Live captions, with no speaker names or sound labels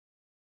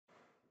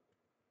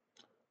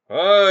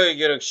Hi,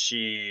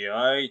 Galaxy.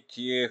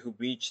 ITF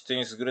Beach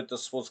Tennis Greta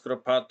Sports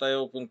Club Pattaya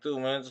Open 2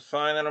 men's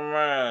final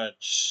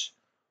match.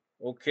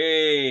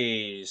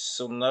 Okay,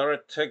 so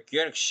Narita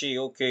Galaxy.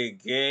 Okay,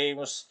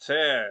 game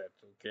start.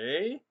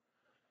 Okay.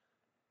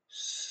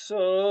 So,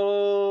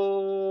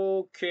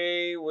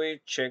 okay,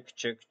 wait, check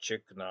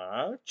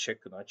now. Check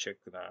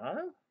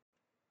now.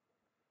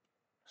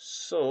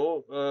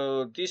 So,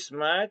 this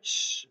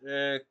match,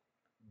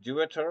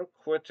 duetter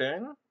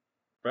Quetenin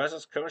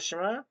versus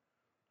Kawashima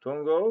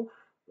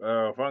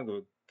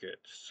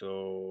TUNGWOOGKIT.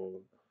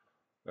 So,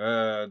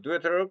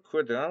 duetter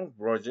Quetenin,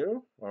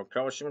 Brazil, or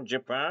Kawashima,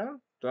 Japan,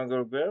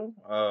 TUNGWOOGKIT,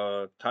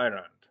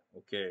 Thailand.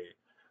 Okay.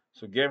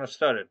 So, game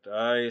started.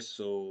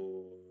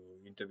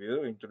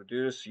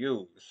 Introduce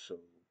you. So,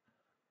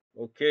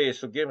 okay,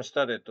 so game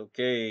started.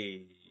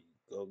 Okay,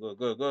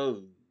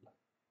 go.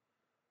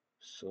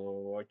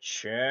 So I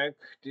check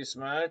this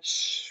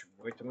match.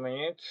 Wait a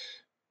minute.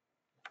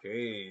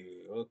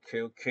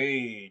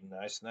 Okay.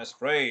 Nice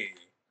play.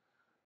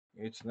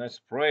 It's nice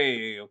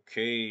play.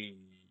 Okay.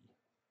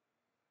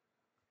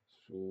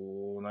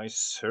 So nice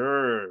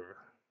serve.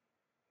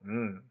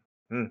 Hmm.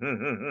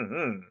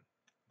 Hmm.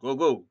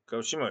 Go.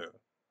 Kawashima.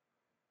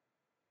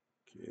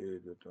 Okay,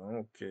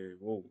 okay.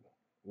 Whoa.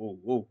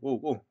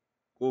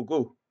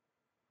 Go.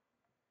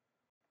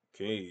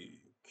 Okay.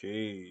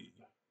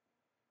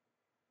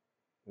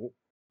 Oh,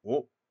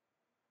 oh,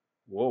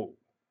 whoa,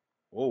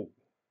 whoa.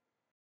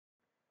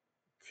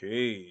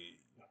 Okay.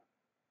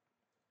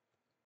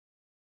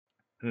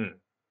 Hmm.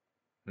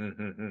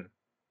 Hmm.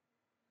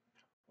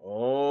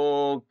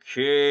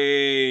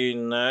 Okay,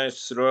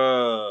 nice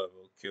rub.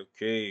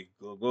 Okay,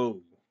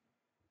 go.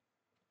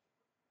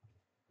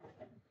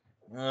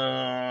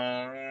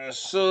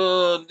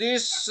 So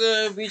this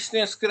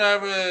business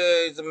club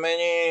is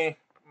many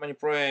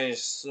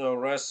place,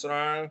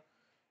 restaurant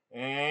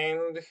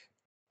and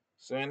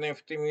so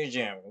NFT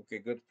museum. Okay,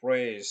 good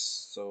place.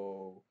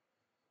 So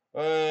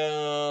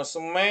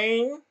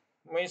main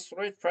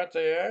street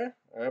Pattaya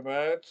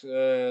about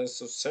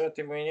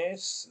 30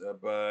 minutes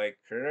by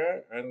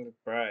car and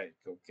bike.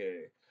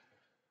 Okay,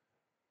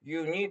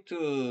 you need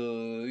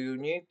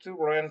to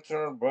rent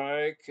a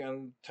bike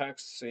and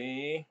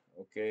taxi.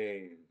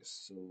 Okay,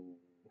 so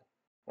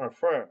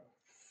far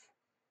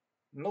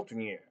not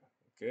near.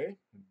 Okay,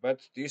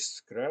 but this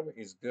club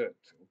is good.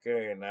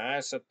 Okay,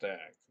 nice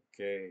attack.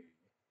 Okay.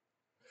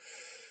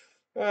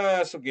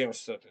 So game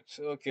started.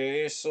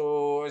 Okay,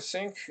 so I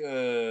think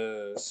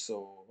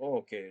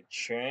okay,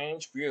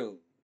 change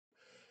view.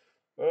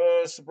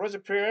 So Brazil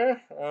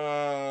pair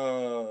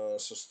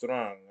so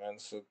strong and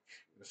so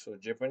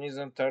Japanese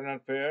and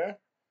Thailand pair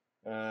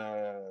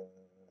uh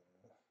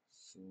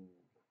so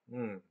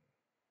hmm,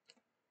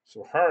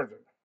 so hard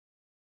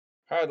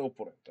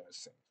opponent I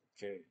think.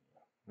 Okay.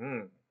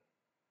 Hmm.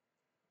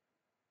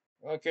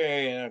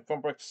 Okay,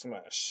 compact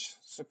smash.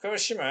 So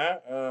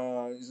Kawashima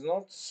is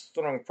not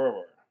strong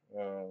power.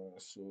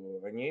 So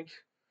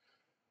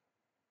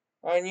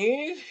I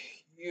need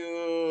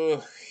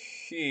you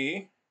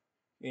he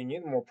you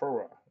need more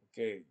power.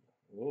 Okay.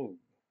 Ooh.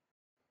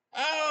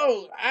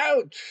 Oh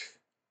out.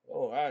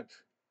 Oh out.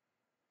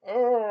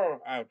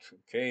 Oh out.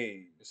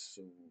 Okay.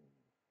 So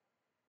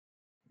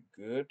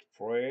good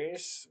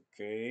praise.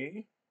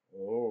 Okay.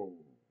 Oh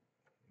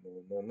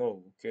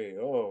no. Okay.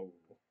 Oh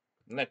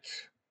net.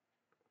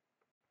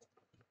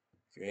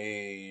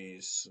 Okay.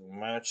 So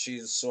match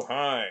is so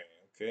high.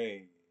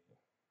 Okay.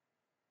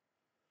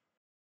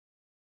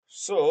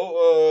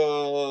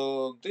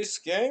 So this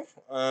game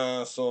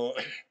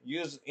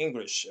use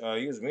English,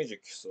 use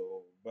music.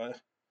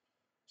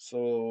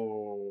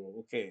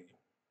 Okay.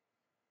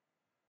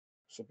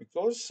 So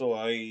because so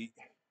I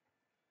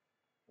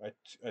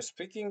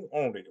speaking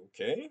only.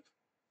 Okay.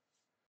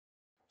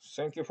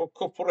 Thank you for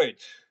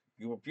cooperate.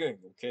 You are viewing.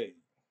 Okay.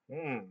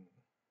 Hmm.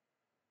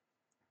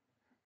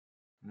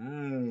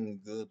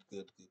 Good.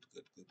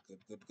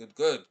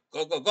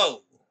 Go.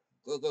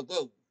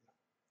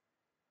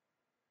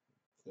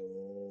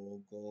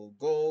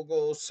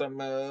 Go.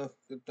 Summer.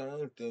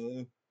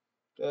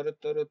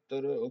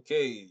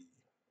 Okay.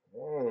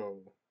 Oh,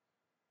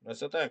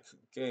 nice attack.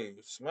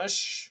 Okay.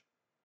 Smash.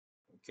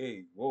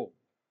 Okay. Whoa.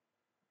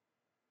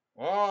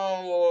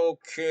 Oh,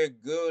 okay.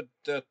 Good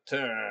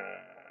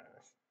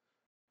attack.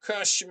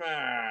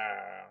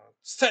 Kashima.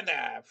 Stand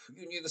up.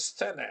 You need to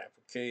stand up.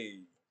 Okay.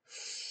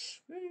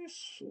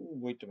 So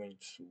wait a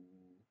minute. So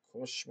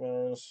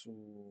Kashima. So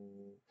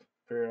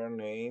pair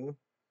name.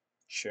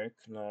 Check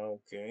now.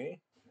 Okay.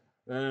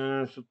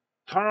 So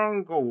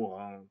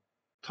Tango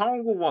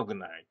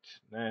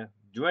Wagnite. ね。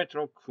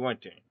Duetro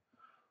Quentin.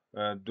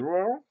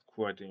 Drawer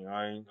Quentin.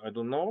 I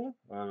don't know.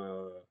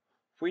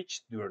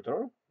 Which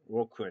duetter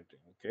or Quentin.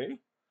 Okay.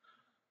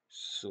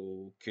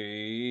 So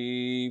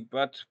okay,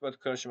 but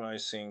Kashima, I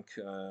think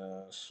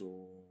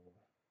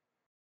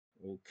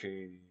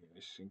okay,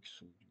 I think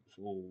so.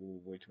 So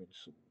wait a minute.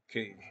 So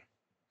okay,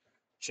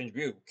 change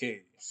view. Okay,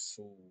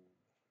 so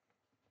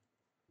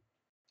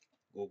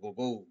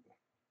go.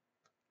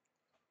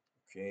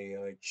 Okay,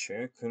 I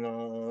check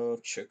now.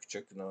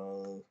 Check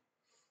now.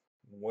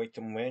 Wait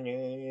a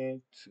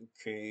minute.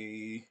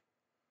 Okay.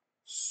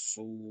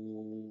 So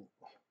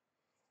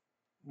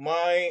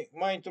my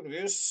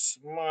introduce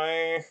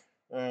my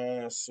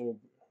so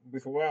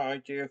before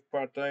ITF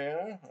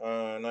Pattaya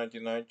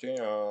 1990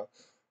 no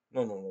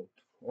no no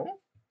huh?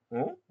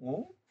 Huh?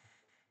 Huh?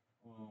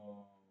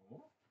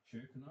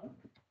 Check now.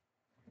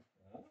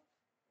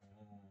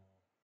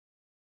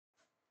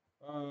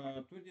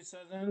 Uh,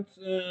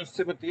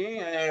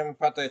 2017 I'm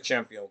Pattaya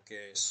champion.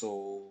 Okay,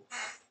 so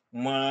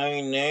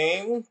my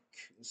name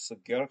is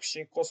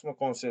Galaxy Cosmo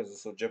Concierge,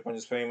 so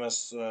Japanese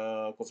famous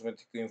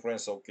cosmetic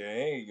influencer.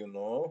 Okay,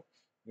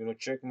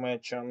 check my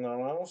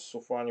channel, so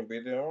funny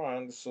video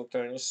and so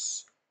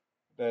tennis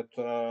that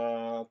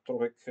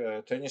topic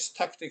tennis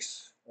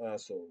tactics.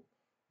 So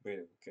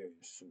video. Okay,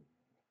 so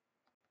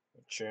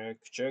check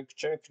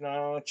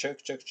now, check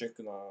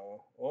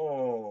now.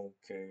 Oh,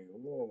 okay.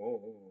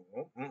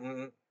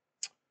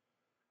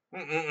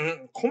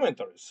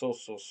 Commentary.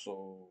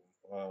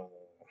 Uh,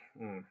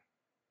 mm,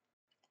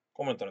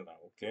 commentary now.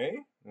 Okay.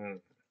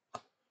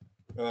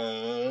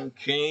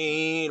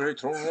 Okay,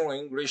 retro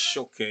English.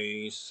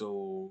 Okay,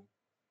 so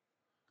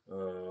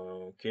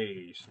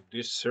okay, so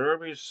this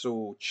service.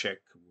 So check.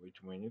 Wait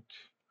a minute.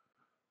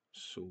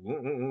 So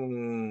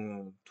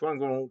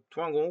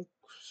Twangle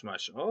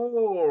smash.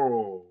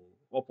 Oh,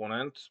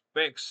 opponent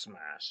back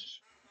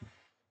smash.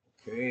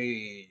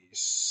 Okay,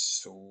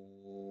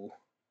 so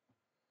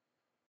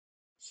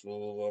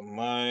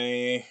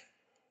my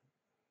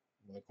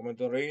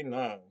commentary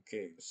now.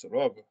 Okay, so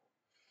Rob,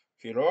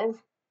 he Rob.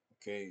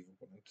 Okay,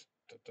 opponent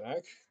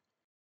attack.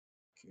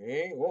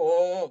 Okay,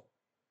 oh,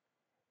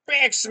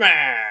 big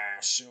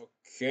smash.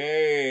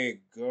 Okay,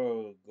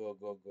 go.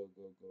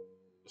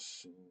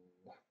 So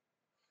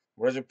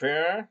Roger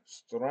pair,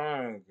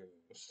 strong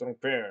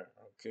pair.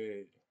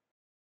 Okay,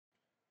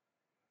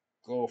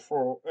 go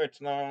for it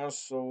now.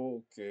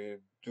 So okay,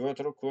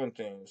 duetto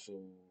Quentin. So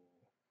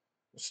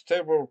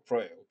stable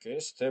play. Okay,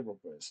 stable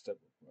play.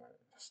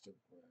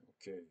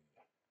 Okay.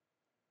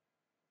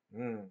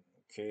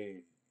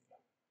 Okay.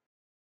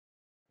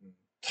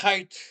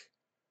 Tight.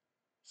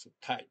 So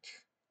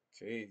tight.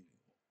 Okay.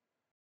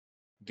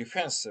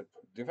 Defensive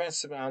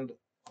and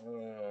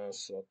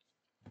so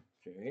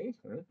okay.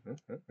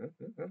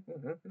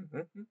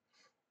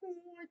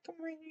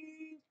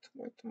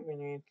 Wait a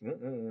minute.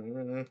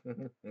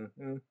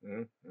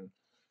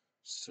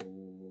 So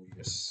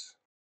yes.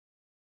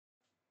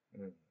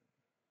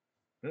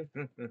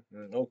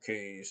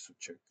 Okay. So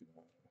check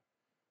now.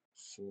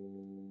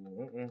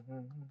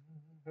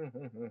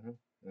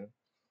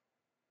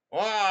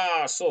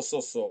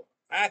 So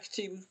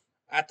active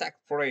attack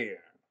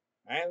player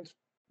and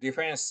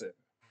defensive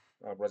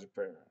Brazil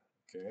player.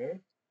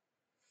 Okay.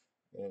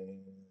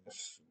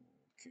 Yes,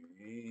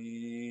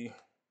 okay.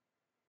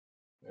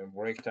 And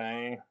break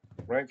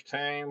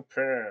time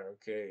pair.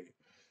 Okay.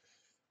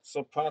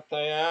 So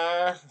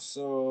Pattaya.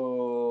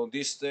 So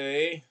this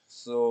day.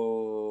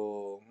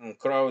 So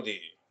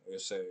cloudy. You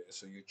say.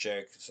 So you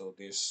check. So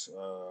this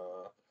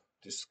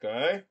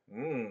guy.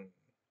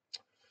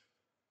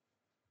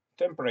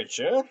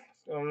 Temperature.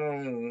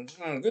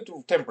 Good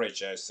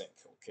temperature. I think.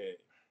 Okay.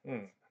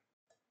 Mm,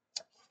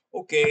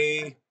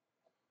 okay.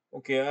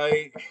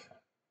 Okay.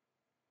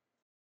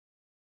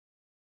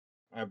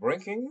 I'm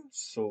drinking.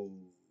 So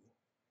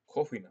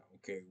coffee now.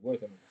 Okay,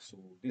 wait a minute. So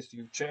this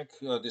you check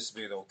this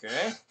video,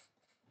 okay?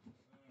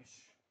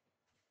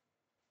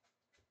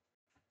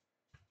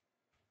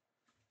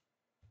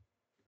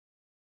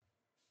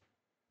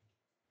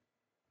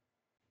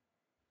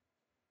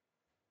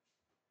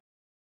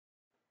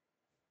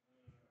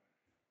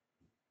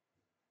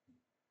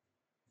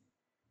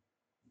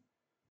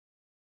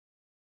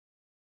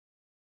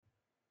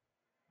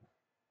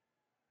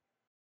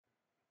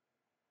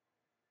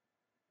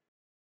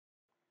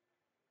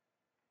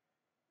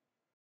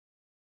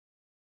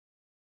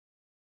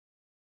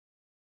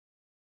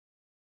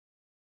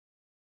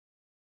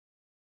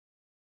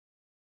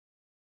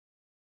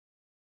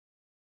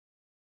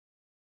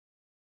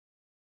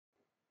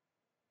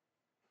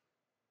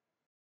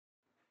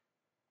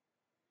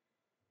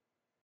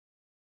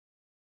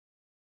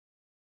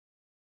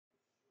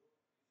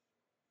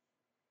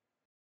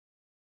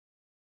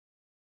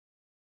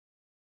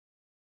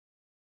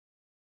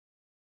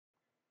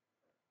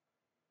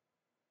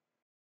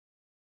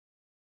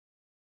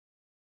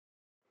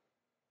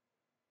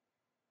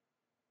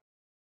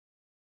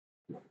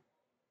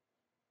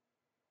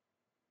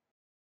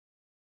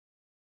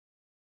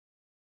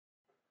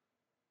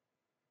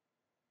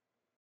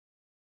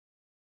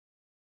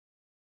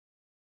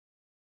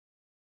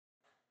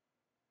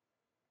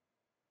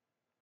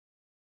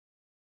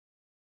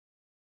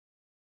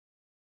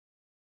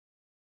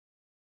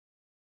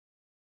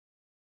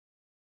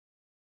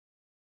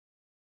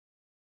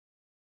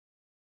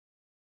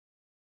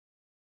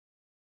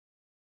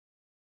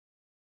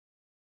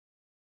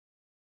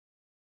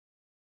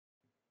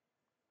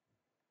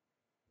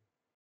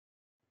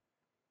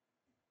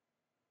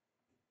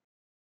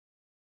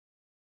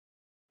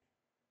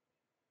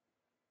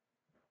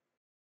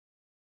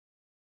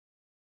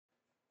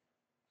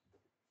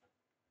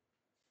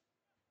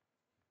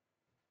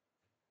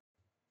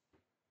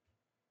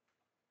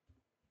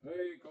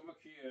 Hey, come back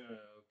here.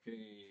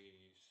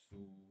 Okay, so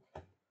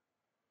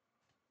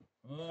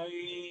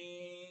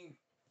I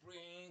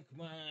bring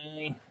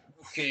my.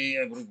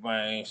 Okay, I bring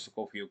my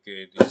coffee.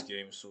 Okay, this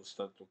game so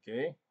start.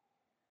 Okay.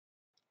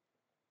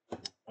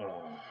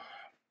 Uh,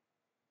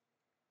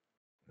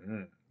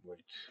 Wait.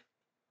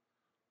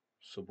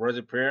 So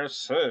Brazil player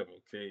serve.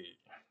 Okay.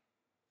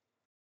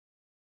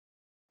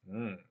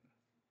 Hmm.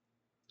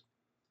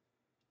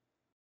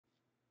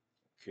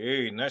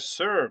 Okay, nice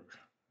serve.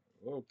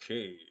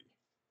 Okay.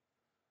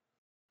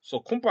 So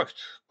compact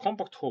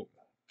home.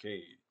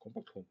 Okay,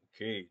 compact home.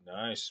 Okay,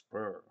 nice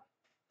spur.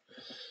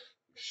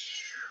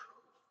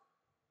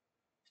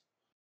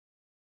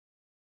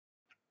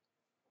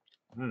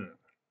 Hmm.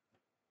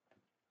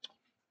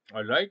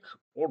 I like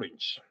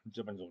orange.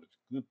 Japanese orange.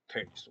 Good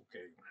taste.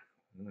 Okay.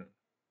 Hmm.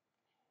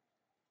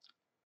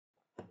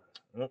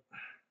 Oh,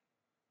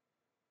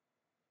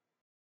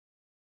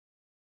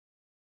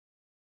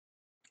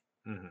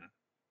 hmm.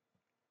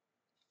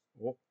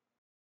 Oh,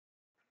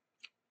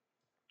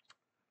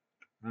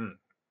 hmm.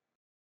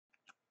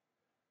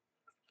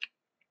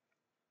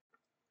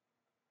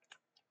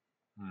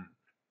 Hmm.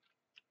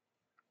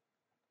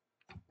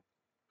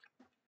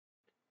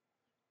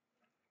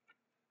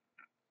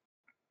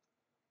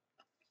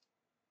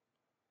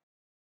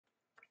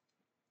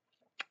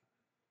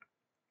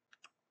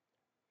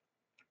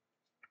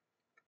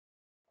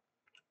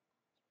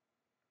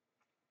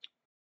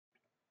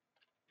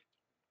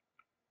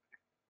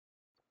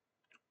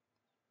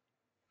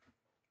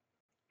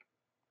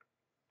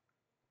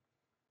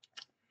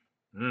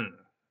 Hmm.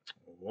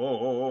 Oh,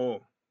 oh,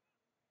 oh.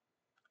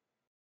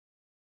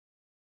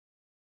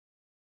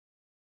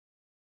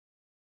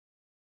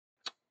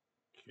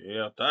 Okay,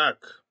 attack.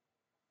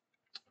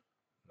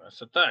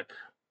 Nice attack.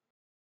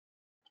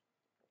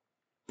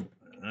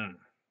 Hmm.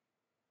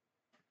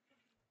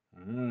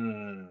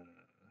 Hmm.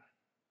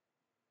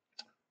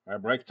 I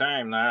break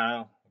time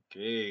now.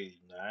 Okay,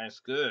 nice,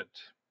 good.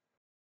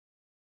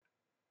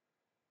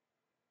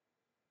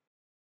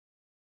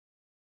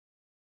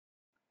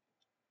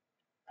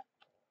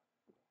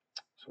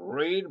 So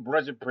read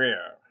Brazil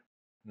prayer.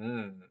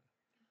 Hmm.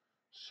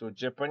 So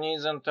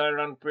Japanese and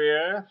Thailand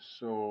prayer.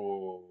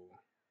 So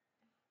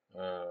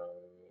uh,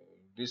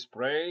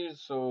 display.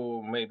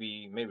 So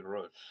maybe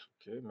roads.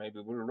 Okay,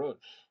 maybe we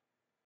roads.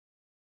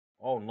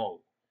 Oh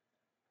no.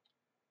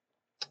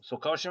 So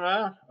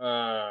Kawashima.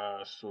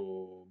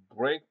 So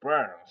break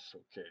brands.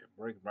 Okay,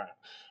 break brands.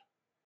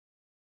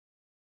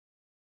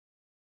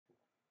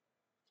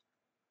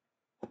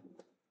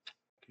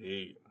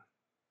 Okay,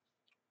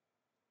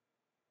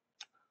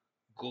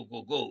 go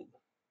go go.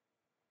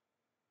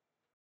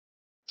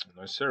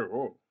 Nice sir.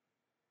 Oh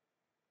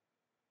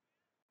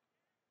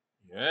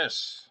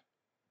yes.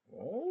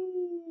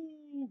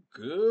 Oh,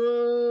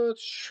 good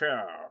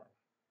shot.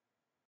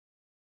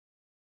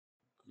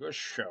 Good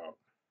shot.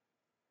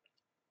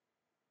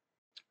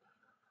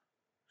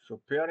 So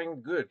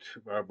pairing good,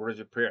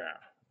 Brazil pair.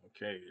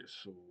 Okay,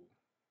 so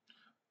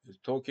it's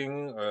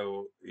talking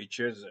each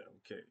other.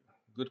 Okay,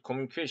 good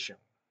communication.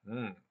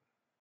 Hmm.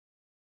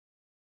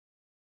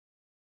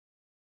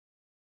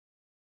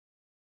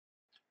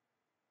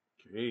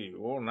 Okay.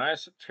 Oh,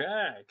 nice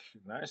attack.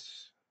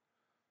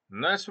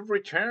 Nice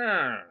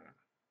return.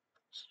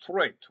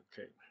 Straight.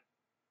 Okay.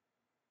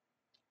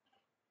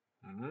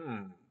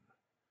 Hmm.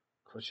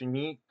 Cause you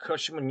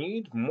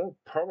need more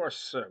power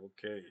cell.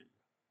 Okay.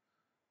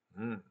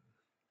 Hmm.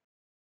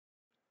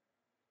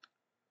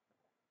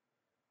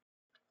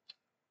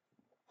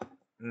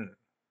 Hmm.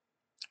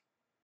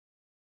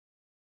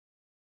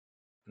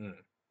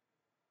 Hmm.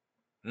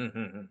 Hmm.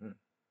 Hmm. Hmm. Hmm.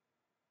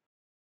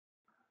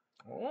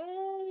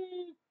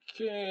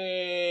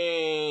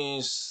 Okay,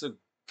 so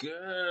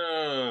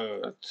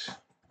good.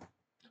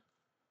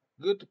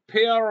 Good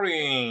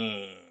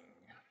pairing.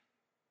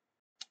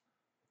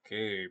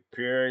 Okay,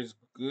 pair is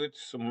good.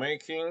 So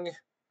making.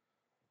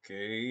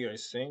 Okay, I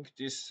think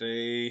this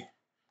say.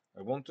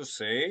 I want to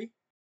say.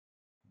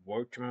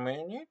 Wait a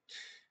minute.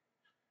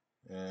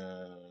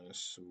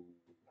 So.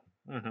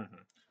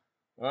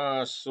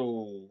 So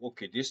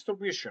okay,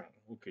 distribution.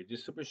 Okay,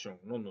 distribution.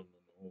 No, no,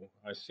 no, no.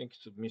 I think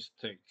it's a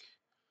mistake.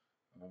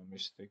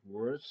 Mistake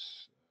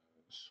words.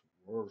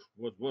 Words.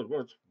 Wait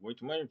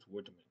a minute.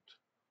 Wait a minute.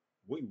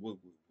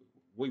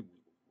 Wait.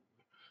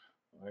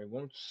 I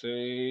want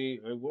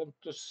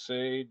to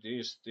say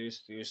this.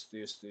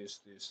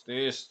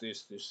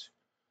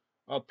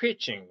 Oh,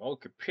 pitching.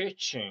 Okay,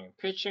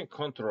 pitching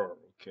control.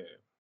 Okay.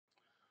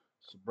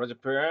 So, brother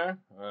pair,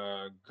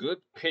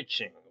 good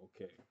pitching.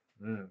 Okay.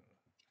 Mm.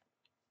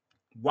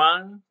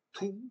 One,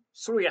 two,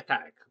 three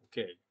attack.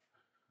 Okay.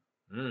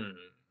 Mm.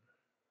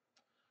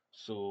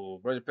 So,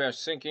 brother pair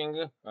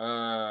sinking,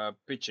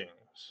 pitching.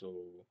 So,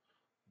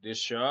 this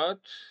shot,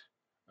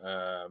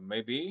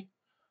 maybe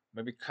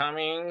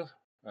coming,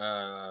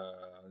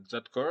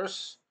 that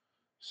course.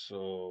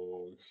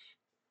 So,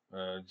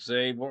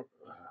 they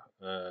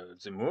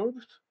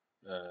moved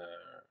uh,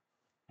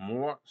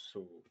 more.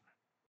 So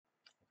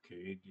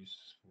okay,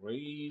 this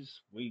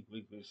phrase. Wait.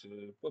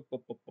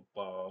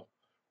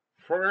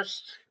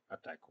 first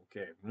attack.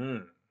 Okay.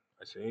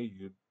 I say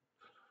you.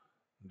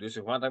 This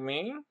is what I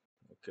mean.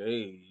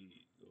 Okay.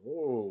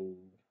 Oh.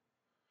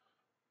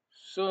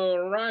 So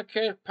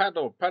racket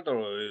paddle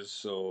is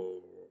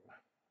so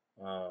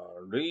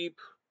leap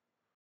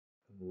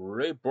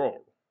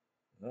ball.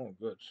 Oh,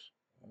 good.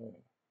 Oh,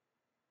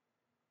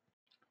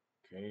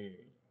 okay.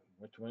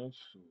 Which means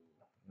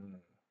mm,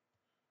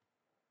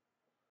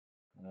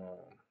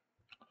 uh,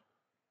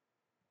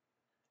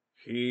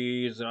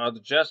 his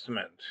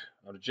adjustment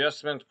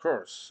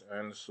course,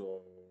 and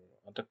so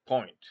attack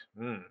point.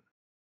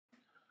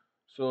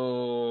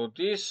 So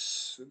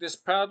this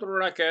paddle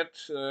racket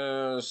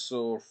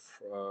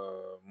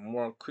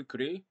more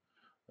quickly,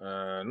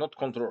 not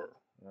control.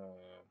 Uh,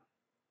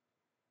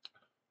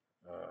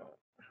 uh,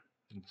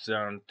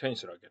 than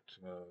tennis racket.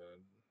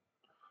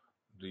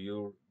 Do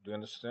you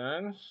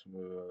understand?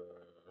 So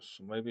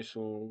maybe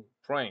so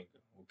playing.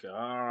 Okay.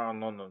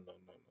 No.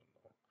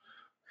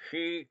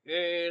 He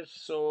is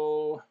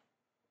so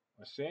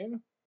I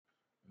think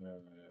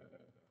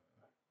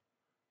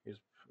he's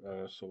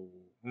so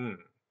mm,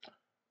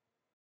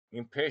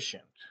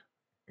 impatient.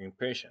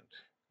 Impatient.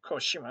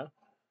 Koshima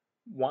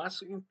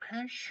was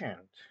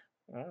impatient.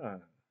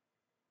 Mm.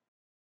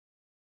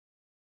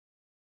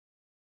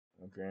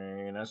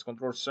 Okay, nice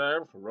control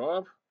serve,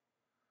 Rob.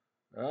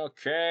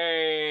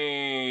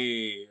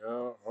 Okay.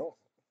 Oh,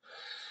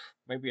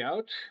 maybe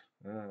out.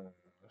 Mm.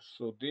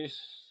 So this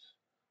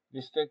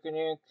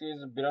technique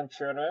is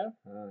Bilanciere.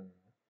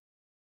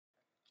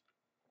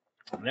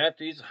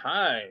 Net is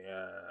high,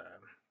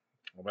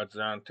 but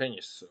than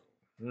tennis. So,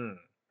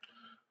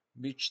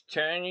 beach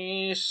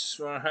tennis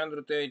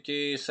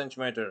 180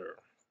 centimeter,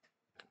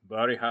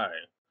 very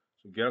high.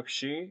 So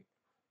Galaxy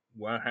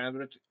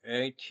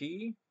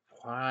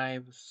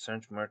 185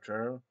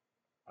 centimeter.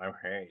 I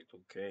hate.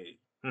 Okay.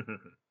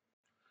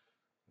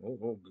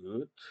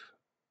 Good.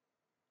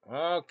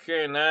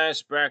 Okay,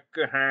 nice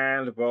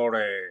backhand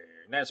volley.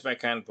 Nice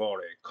backhand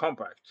volley.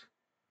 Compact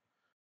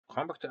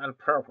and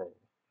purple.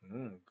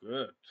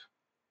 Good.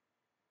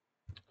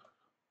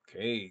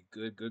 Okay,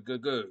 good. Go.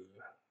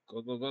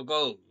 Go.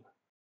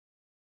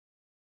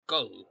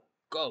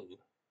 Go.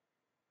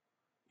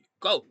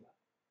 Go.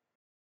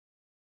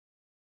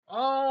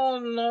 Oh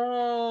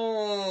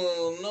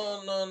no.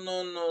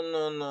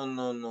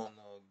 No.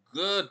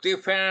 Good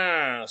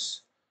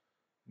defense.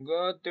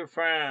 Good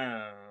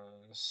defense.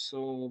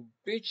 So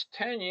beach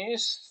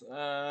tennis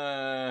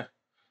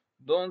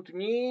don't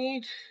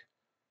need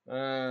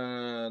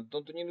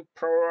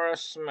power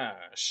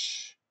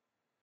smash.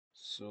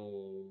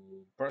 So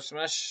power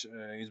smash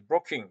is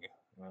blocking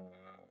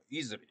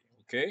easily.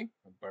 Okay,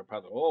 by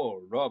paddle.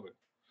 Oh, Rob,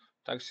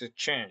 taxi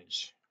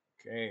change.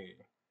 Okay.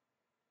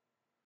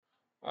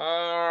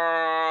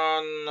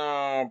 Oh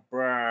no,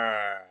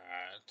 Brad.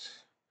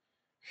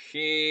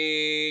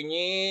 He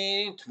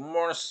need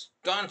more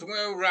stunt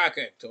wheel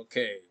racket.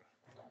 Okay.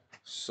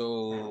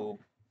 So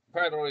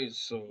paddle is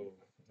so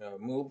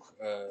move.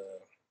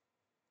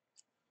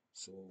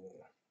 So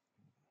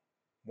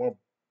more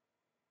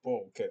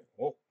ball. Okay.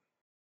 Oh,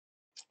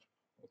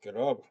 okay,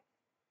 Rob.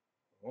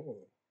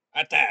 Oh,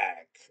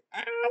 attack!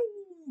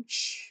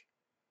 Ouch!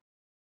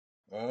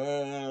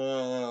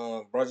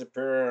 Brazil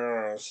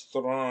pair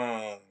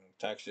strong.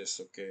 Texas.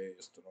 Okay,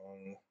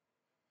 strong.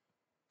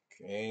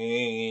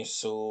 Okay,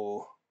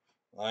 so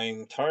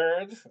I'm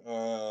tired.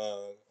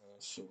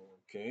 So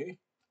okay,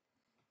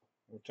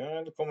 I'm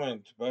tired to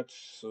comment, but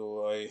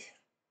so I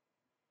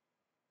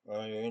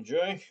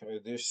enjoy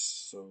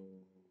this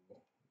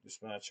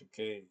match.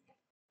 Okay,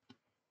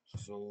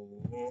 so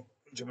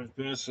Japan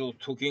pair so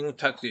talking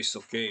tactics.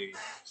 Okay,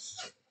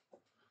 so,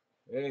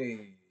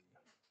 hey,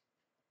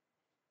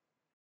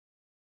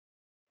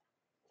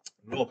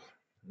 look.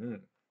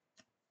 Mm.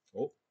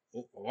 Oh,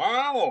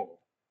 wow!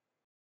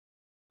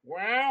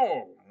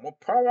 Wow! More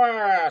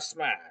power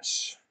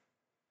smash!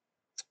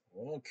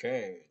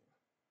 Okay.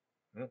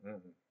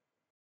 Mm-mm.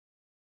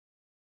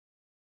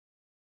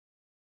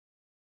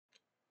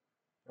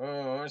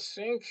 I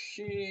think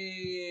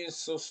he is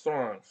so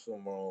strong. So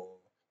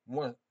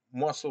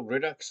more so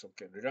relax.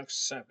 Okay, relax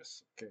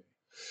service. Okay.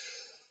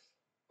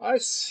 I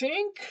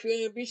think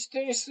beach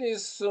tennis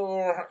is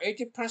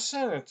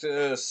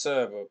 80%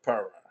 serve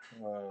power.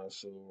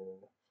 So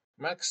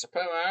max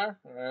power,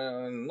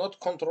 not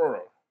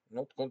controller,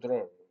 not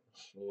controller.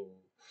 So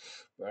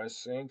I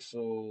think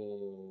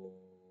so.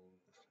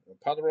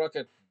 Paddle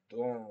racket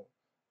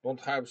don't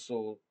have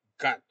so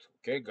gut.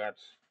 Okay, gut.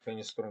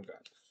 Tennis strong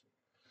gut.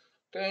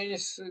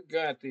 Tennis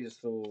gut is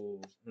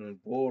so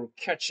ball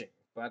catching,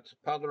 but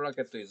paddle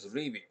racket is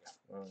leaving.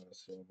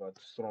 But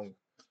strong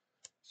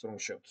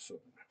shot. So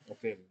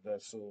okay,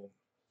 that's so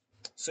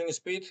swing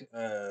speed.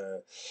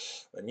 I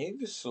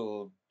need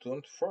so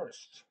don't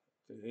first.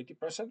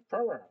 80%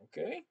 power.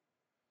 Okay.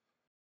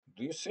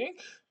 Do you think?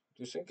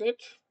 Do you think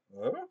it?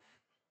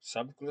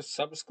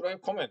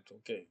 Subscribe, comment.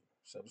 Okay.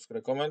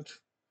 Subscribe, comment.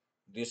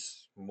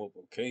 This move.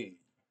 Okay.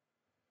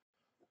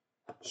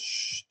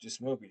 This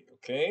movie.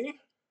 Okay.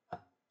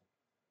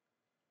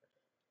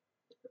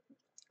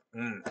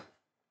 Mm,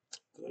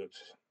 good.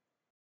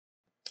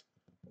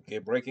 Okay,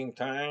 breaking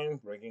time,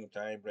 breaking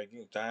time,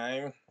 breaking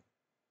time.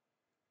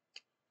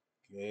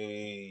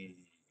 Okay.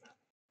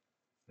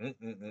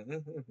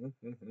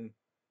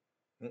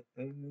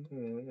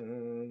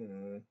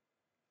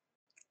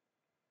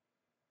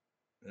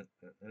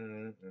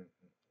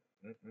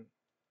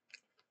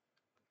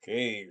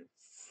 Okay,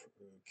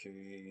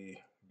 okay,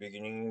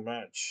 beginning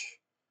match.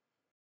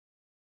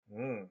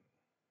 Mm.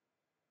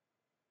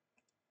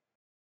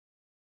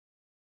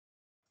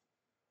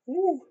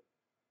 Ooh,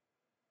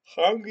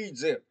 hang in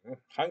there,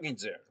 hang in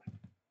there,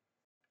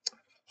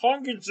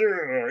 hang in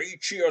there.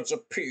 Each as a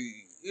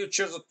P, each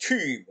as a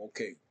team.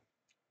 Okay,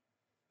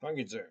 hang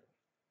in there.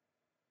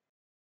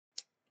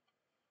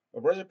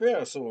 Brazil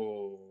pair,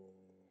 so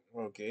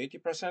okay,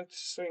 80%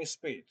 swing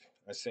speed,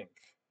 I think.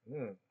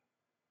 Mm.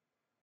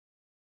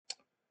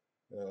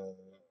 Uh,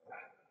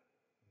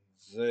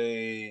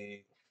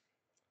 they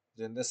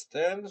they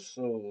understand,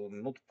 so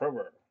not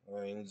power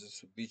in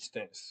this beach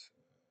tennis.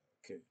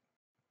 Okay,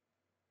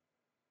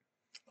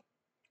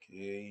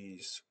 okay,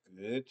 it's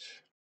good.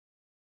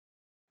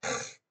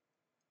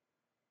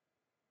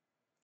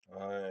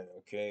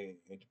 Okay,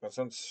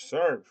 80%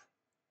 serve.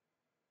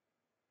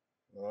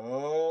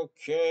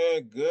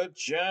 Okay, good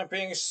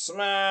jumping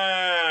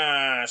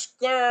smash.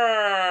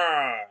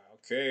 Girl!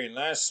 Okay,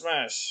 nice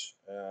smash.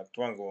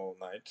 Twango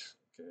Knight.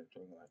 Okay,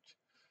 Twango Knight.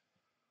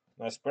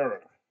 Nice para.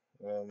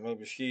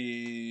 Maybe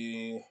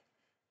he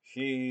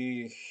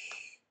he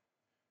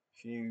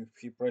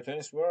play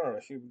tennis well.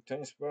 He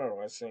tennis well.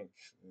 I think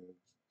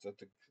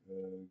that a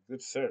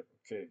good serve.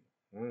 Okay.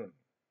 Mm.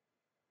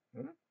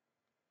 Mm.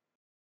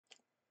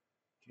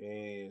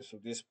 Okay. So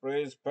this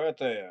plays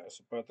Pattaya.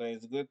 So Pattaya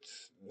is good.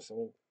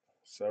 So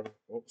serve.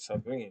 Oh,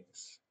 serve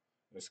wings.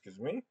 Excuse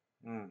me.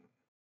 Mm.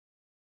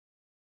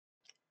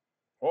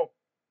 Oh.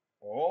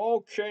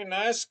 Okay.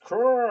 Nice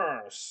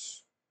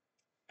cross.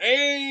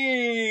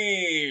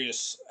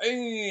 Ace.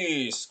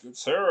 Ace. Good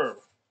serve.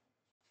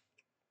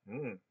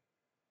 Mm.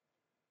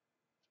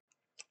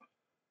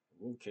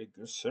 Okay,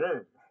 good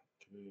serve.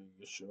 Okay,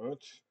 good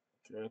shot.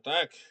 Good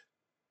attack.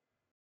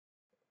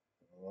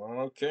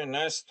 Okay,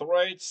 nice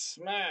straight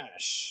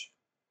smash.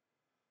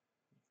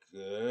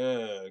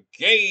 Good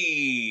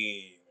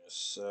game.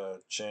 So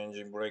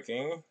changing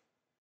breaking.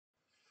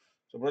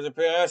 So Brazil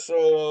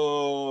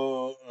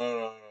Piasso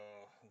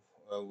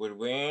will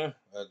win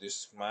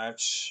this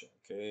match.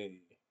 Okay.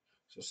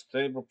 So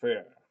stay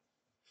prepared.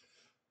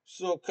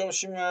 So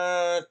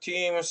Kawashima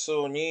team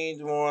so need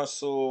more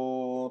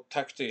so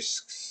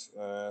tactics,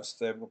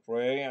 stable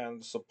play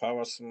and so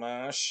power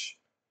smash.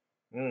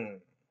 Hmm.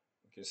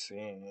 Okay,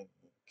 see.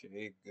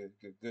 Okay, good,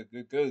 good, good,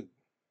 good, good.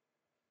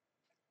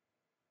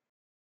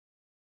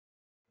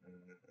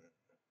 Mm,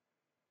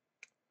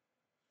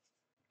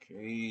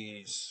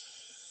 okay,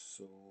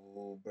 so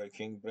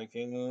breaking.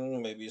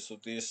 Maybe so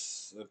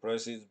this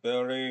price is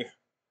very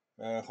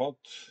hot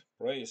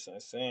price, I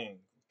think.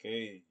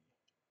 Okay.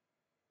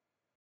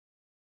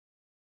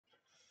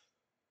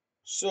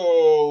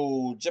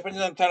 So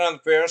Japanese and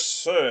Thailand pair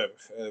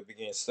serve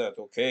begins that.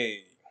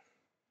 Okay.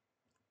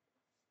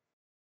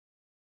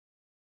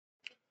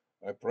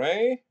 I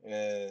pray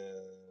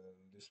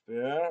this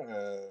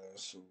pair.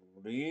 So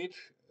read.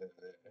 Uh,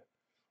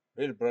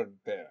 Read bread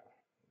pair.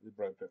 Read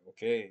bread pair.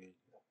 Okay.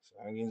 So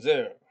hang in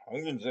there.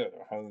 Hang in there.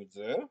 Hang in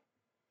there.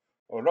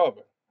 Oh, Rob.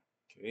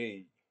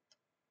 Okay.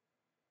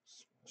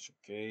 Smash.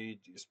 Okay.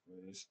 This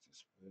place.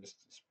 This place.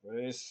 This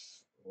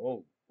place.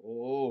 Oh.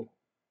 Oh.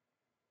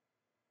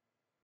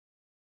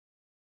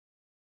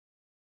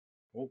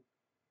 Oh.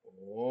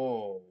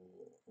 Oh.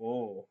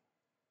 Oh.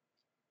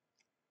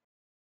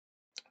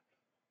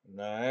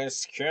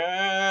 Nice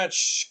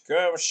catch.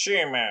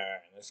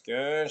 Kawashima. Nice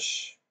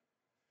catch.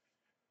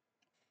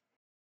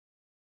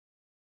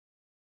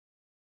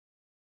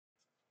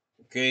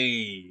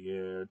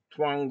 Okay.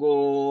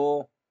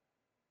 Twango.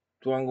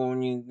 Twango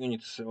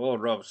units. Oh,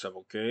 Rob sub.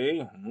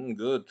 Okay.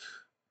 Good.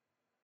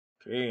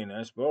 Okay.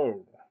 Nice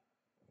ball.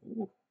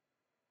 Ooh.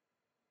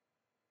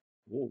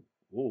 Ooh.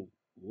 Ooh.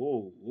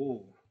 Ooh.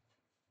 Ooh.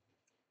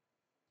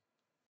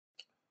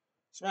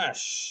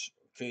 Smash.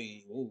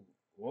 Okay. Ooh.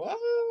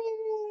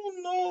 Oh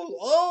no.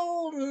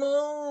 Oh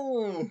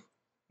no.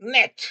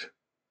 Net.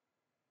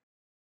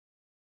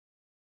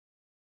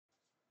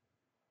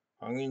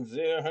 Hang in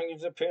there. Hang in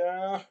the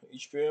pair.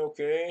 Each pair.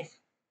 Okay.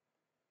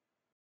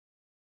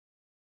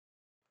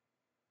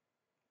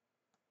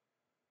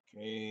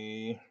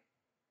 Okay.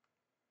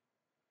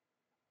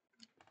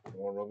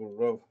 Oh,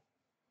 rub.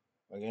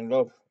 Again,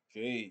 rub.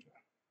 Okay.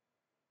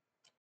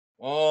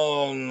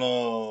 Oh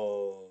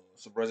no.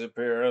 Surprise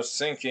pair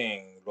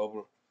sinking.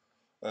 Rub.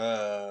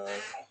 Uh.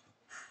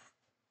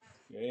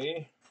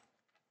 Okay.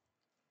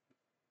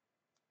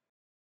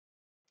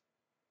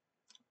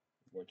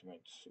 Wait a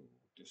minute. So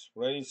this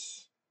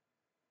race.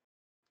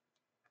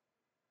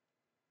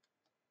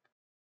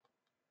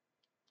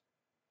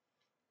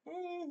 I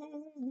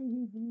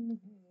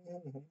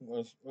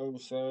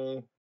would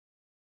say.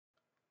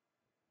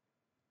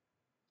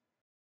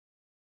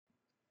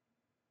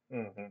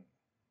 Mhm.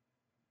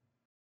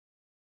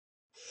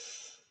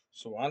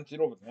 So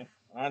antelope ね。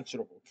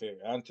antelope, okay,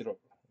 antelope,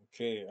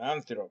 okay,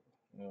 antelope.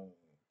 うん、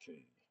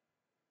okay.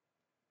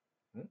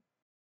 ん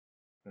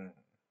うん。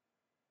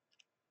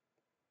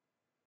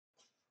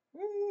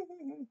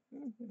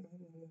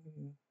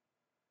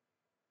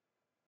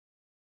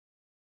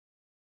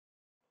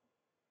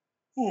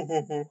ほうほ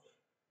うほう。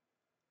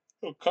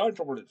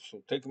comfortable です。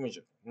take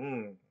measure. う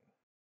ん。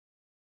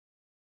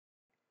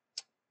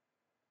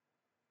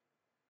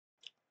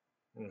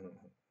うん。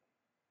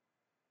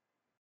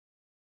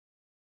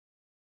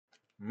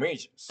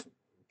measures.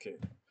 Okay.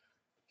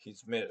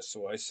 He's made.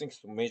 So I think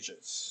the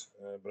measures.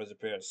 Brother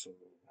pair. So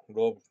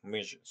love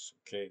measures.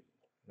 Okay.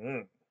 う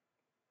ん。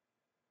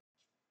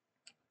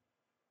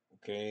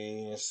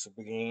Okay. So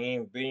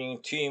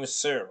being team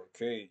sir.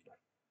 Okay.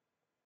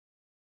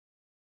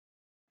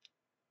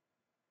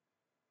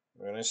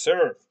 When I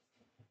serve.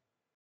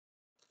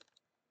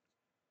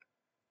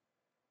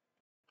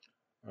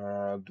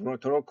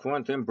 Draw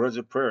Quentin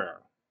brother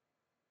pair.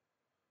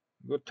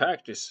 Good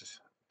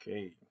tactics.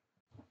 Okay.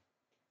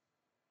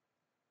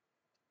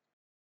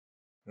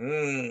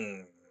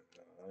 Hmm.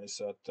 I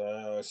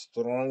thought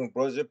strong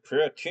brother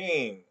pair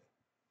team.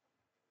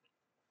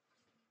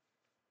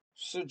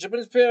 So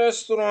Japanese pair are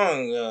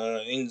strong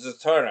in the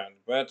Thailand,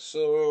 but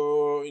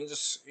so in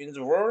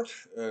the world,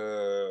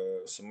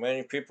 so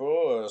many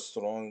people are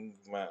strong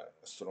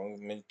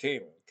many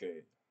team.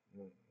 Okay.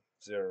 Mm.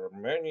 There are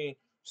many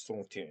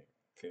strong team.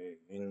 Okay,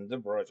 in the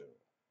Brazil.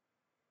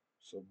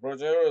 So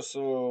Brazil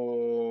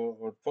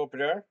so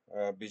popular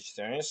beach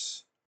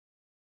tennis.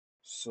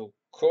 So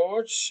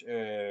coach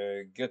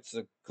gets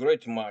a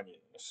great money.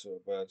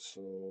 So but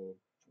so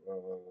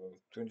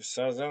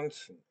 20,000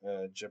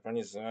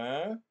 Japanese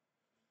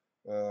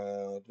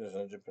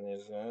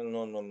Japanese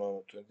no no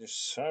no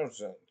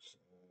 20,000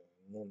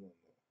 no no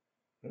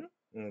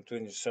no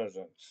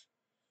 20,000.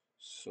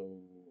 So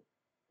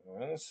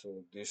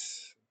so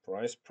this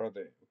price per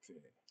day.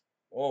 Okay.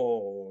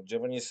 Oh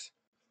Japanese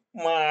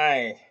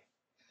my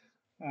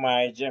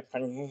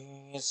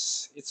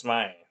Japanese it's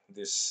mine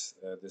this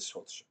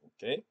watch.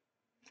 Okay.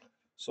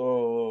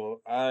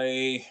 So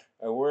I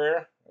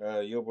wear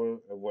you will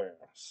wear.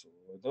 So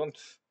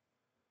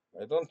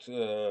I don't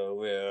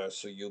wear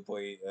so you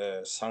buy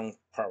sun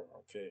power.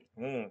 Okay.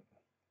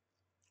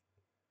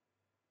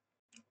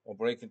 Oh,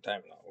 breaking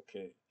time now.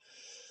 Okay.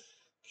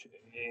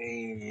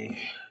 Okay.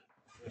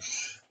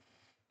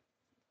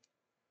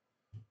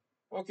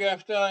 Okay.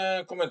 After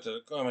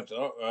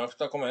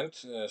after comment.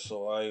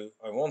 So I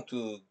want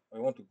to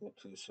go to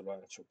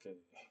lunch. Okay.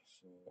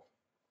 So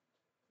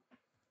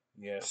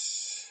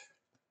yes.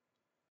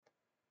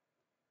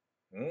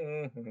 Uh,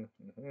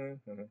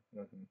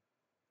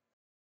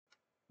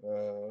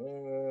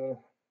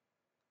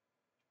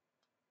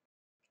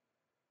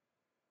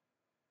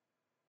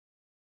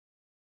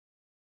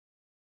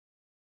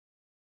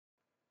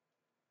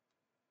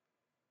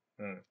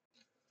 hmm.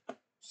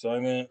 So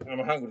I'm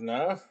hungry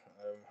now.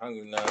 I'm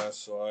hungry now.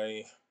 So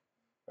I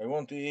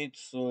want to eat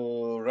so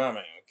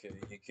ramen. Okay.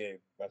 Okay.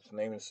 But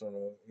name is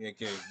so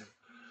okay.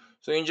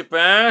 So in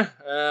Japan,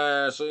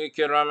 so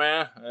Ike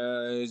ramen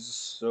is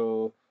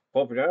so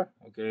popular.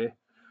 Okay,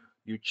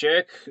 you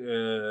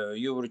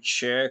will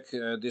check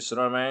this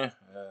ramen.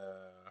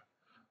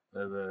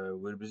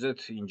 Will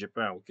visit in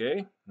Japan.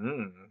 Okay,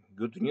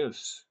 good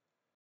news.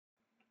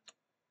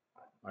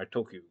 I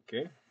Tokyo.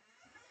 Okay,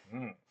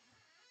 mm.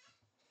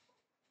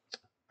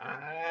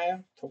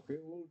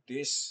 Tokyo.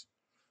 This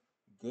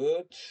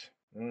good.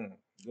 Mm.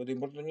 Good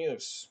important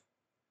news.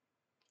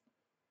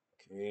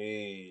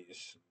 Okay.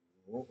 So,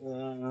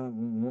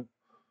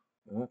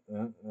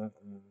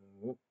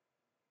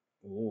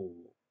 oh,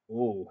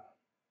 oh.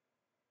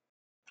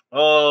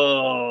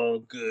 Oh,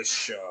 good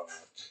shot.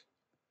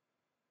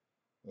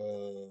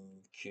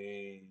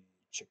 Okay.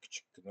 Check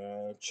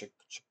now. Check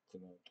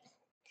now.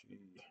 Okay.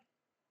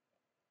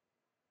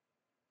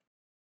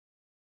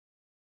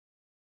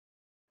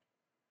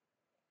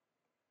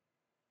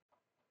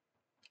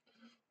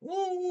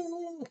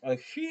 I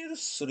feel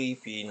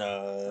sleepy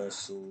now.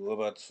 So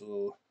about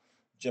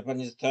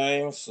Japanese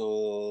time.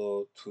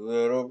 So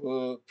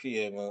 12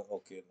 p.m.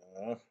 Okay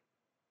now.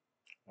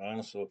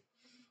 And so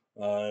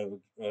I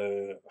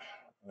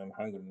I'm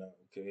hungry now.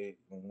 Okay.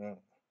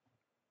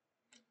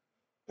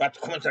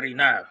 But commentary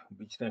now.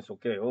 Beach tennis.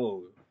 Okay.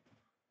 Oh,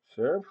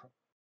 serve.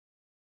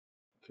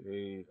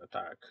 Okay.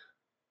 Attack.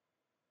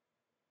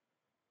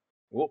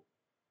 Oh.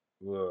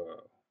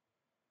 Whoa.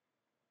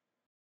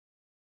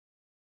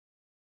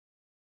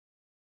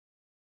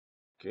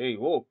 Okay.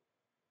 Oh.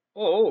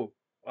 Oh,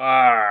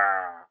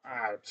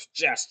 out,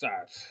 just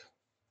out.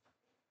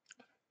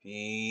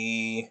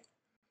 He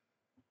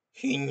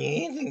he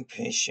needs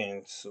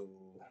patience. So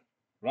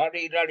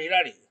rally, rally,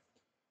 rally,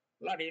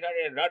 rally,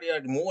 rally, rally,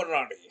 rally, more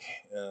rally.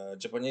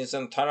 Japanese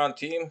and Thailand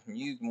team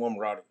need more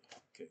rally.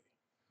 Okay,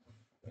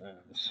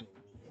 so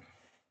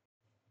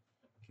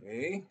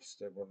okay,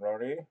 stable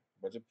rally,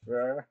 budget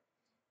prayer,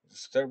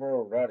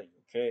 stable rally.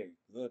 Okay,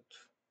 good.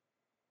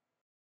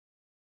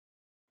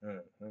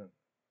 Mm-hmm.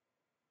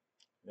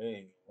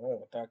 Hey,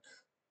 oh attack.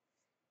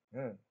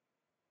 Mm.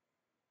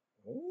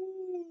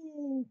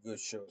 Ooh, good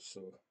show.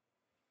 So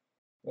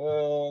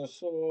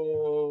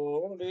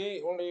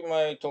only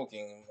my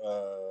talking.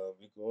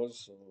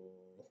 Because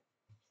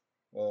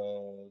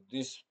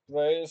this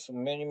plays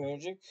many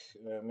music.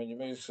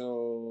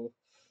 So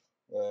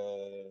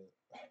uh,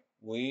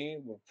 we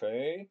will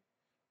play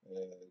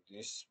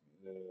this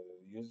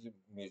use the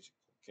music.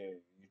 Okay,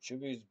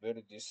 YouTube is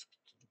very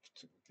district.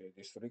 Okay,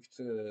 district.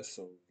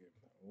 So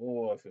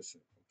oh, I feel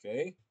safe.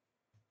 Okay,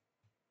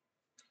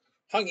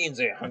 hang in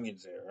there, hang in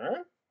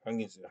there, hang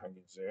in there, hang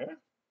in there.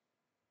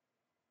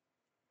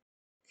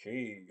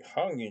 Okay,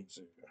 hang in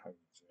there, hang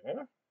in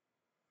there.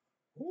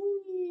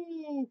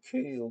 Ooh,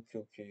 okay, okay,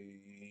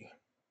 okay.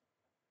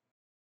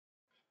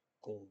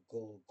 Go,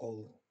 go,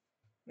 go.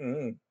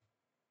 Mm.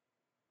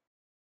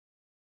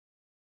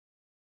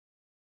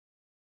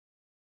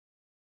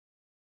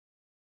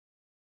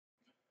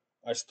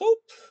 I stop.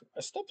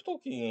 I stop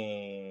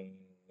talking.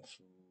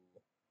 So,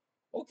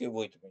 okay,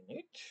 wait a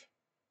minute.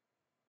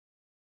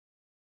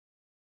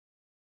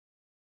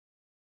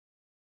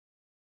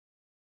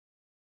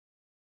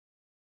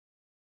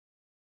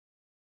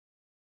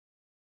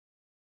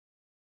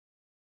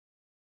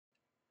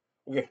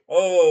 Okay.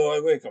 Oh, I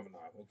wake up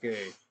now.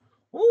 Okay.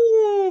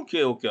 Ooh,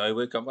 okay, okay. I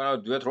wake up now.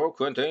 Do it roll,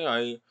 Quentin.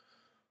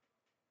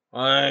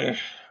 I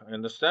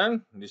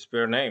understand this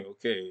pair name.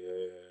 Okay.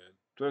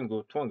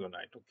 Twango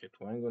night. Okay,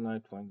 Twango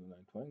night, Twango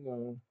night,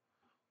 Twango.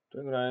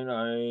 Twango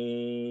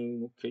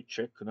night. Okay,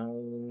 check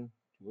now.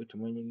 Wait a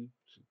minute.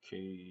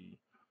 Okay.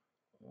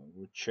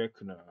 We'll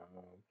check now.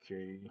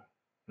 Okay.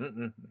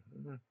 Mm-mm.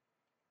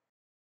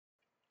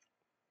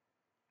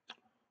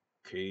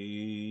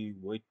 Okay.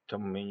 Wait a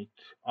minute.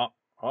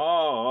 Wait a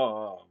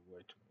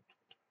minute.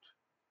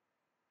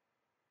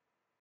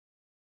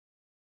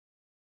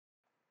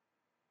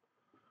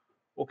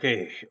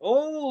 Okay.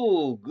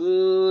 Oh,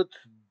 good.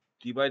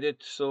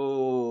 Divided.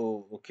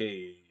 So,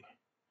 okay.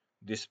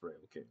 Display.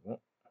 Okay.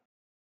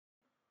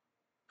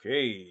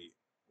 Okay.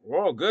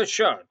 Oh, good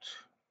shot.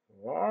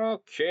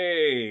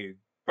 Okay.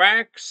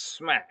 Back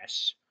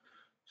smash.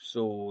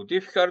 So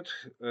difficult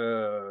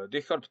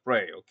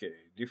play. Okay.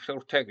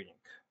 Difficult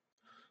technique.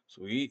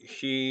 So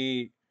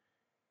he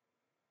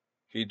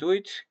do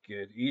it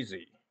get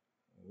easy.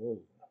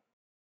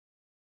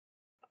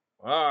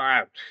 Oh,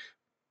 out.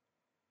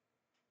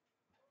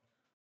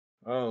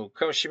 Oh,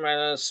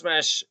 Kawashima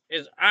smash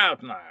is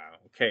out now.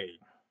 Okay.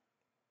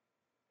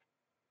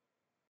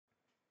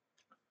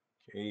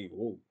 Okay.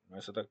 Whoa.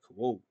 Nice attack.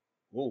 Whoa.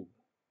 Whoa.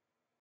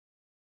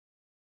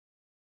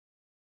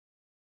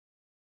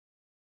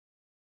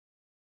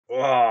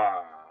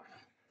 Wow.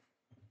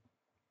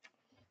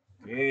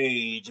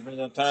 Hey, Japan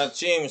entire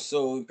team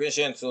so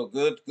impatient, so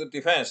good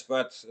defense,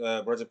 but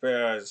Brazil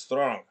player is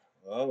strong.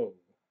 Oh,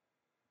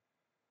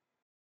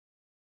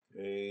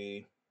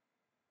 okay.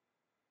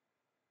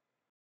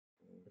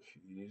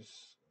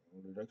 He's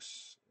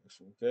relax.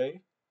 It's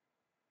okay.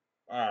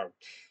 Out.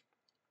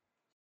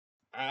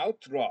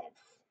 Out, Rob.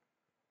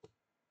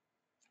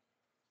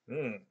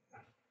 Hmm.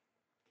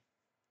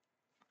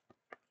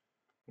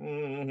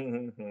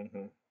 Hmm.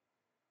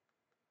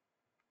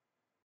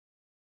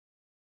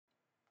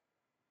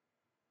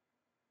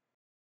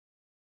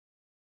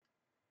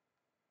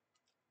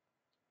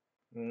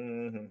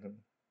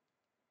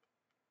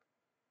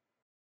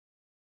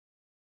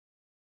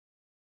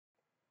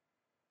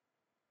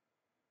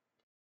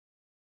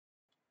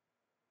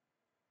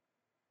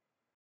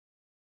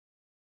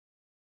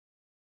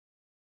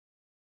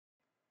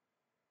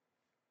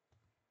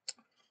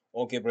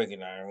 Okay, breaking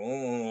now.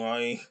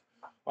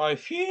 I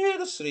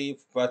feel sleep,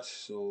 but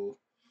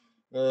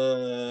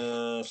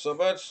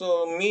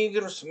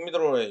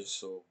middle age.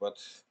 So, but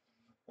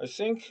I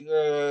think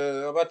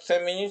about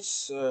 10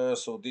 minutes.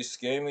 So this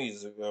game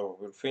is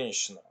will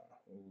finish now.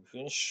 Will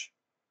finish.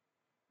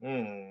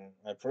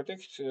 I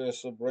predict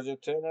so Brazil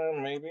Taylor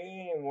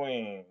maybe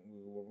win.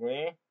 We will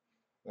win.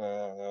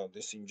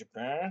 This in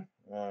Japan.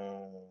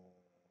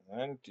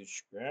 And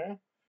Japan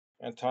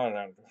and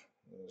Thailand.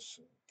 Yes,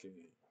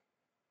 okay.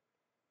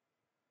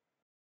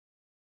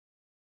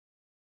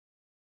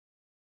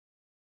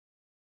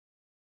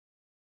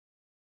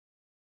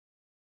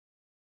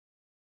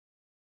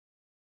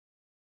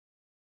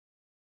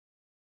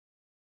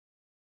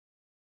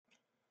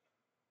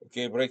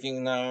 Okay,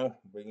 breaking now.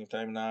 Breaking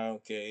time now.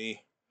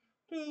 Okay.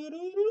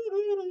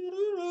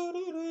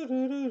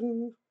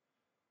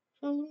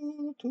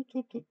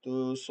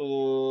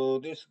 So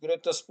this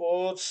Greta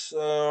Sports,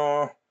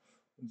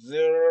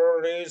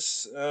 there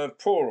is a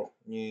pool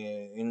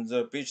in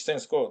the beach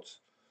tennis court.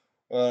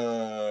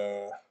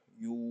 Uh,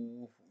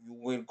 you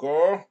will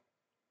go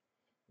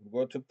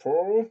to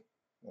pool.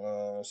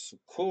 So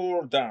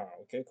cool down.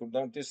 Okay, cool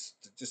down this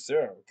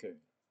there. Okay.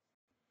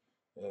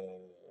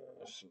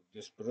 So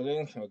this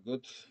building a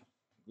good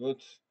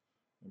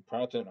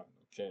important.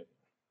 Okay.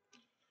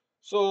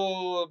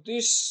 So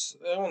this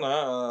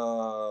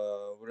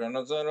we're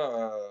another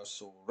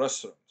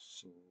restaurant.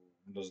 So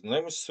the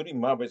name is Three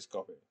Marbles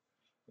Cafe.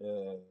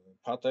 Uh,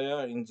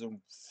 Pattaya in the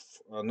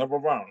number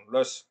one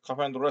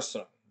cafe and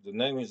restaurant. The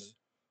name is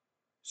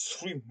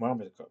Three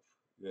Marbles Cafe.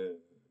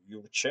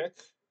 You check.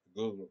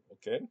 Good.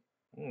 Okay.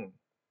 Hmm.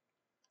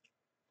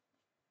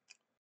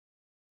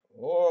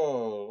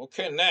 Oh,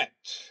 okay,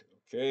 net.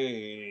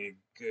 Okay,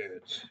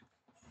 good.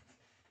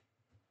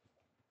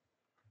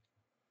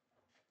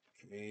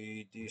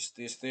 Okay, this.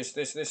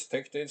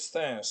 Take this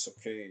stance.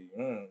 Okay.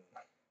 Mm.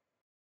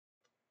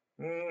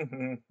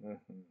 Mm-hmm.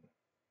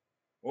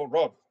 Oh,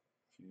 Rob.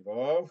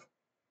 Rob.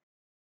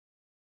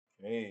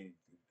 Hey,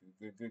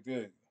 good.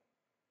 Okay.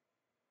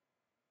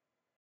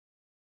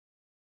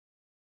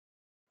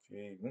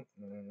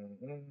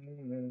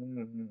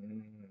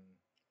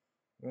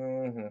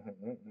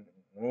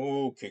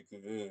 Okay,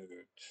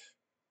 good.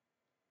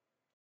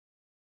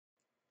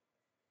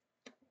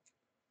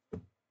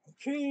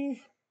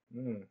 Okay.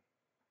 Mm.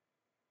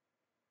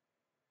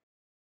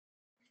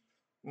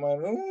 My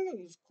room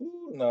is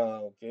cool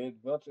now, okay,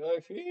 but I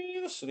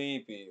feel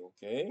sleepy,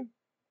 okay?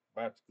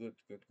 But good.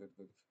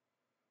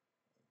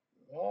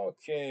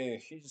 Okay,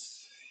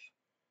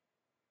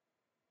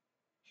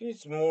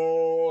 he's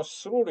more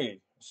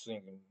slowly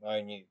thing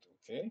I need,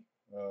 okay?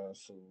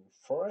 So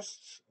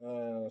first,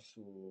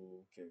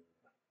 okay,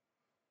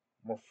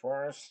 my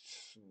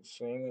first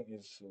thing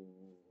is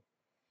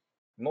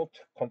not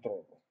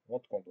control,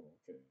 okay?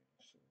 So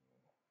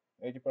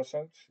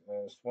 80%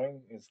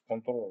 swing is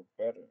control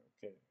better,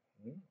 okay?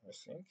 I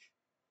think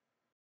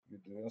you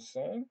do the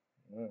same.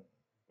 Mm.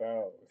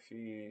 Well,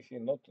 he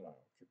not now,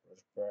 he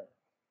prepare.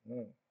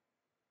 Mm.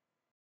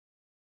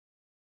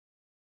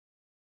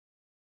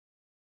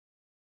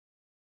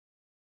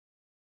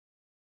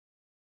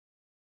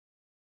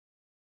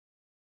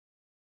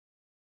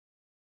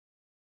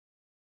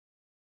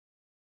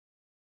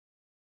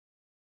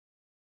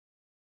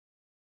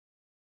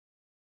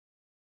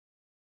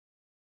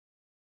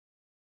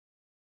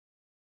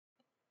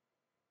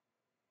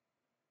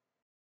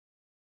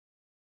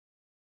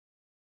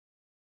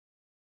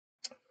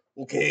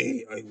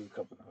 Okay, I wake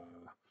up.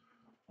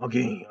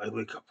 Again, I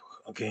wake up.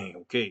 Again,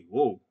 okay.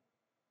 Whoa,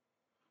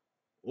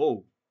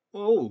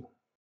 whoa.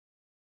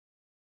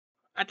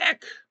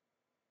 Attack.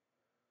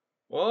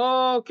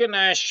 Okay,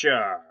 nice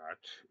shot.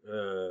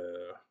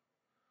 Uh,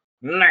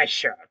 nice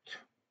shot.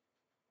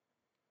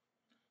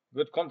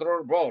 Good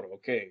control ball.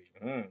 Okay.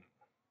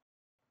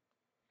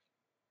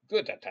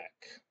 Good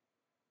attack.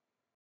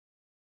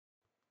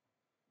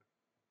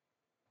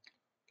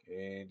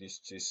 Okay,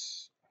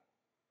 this.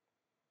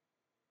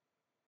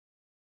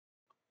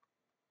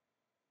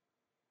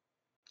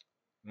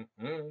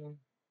 Mm-mm.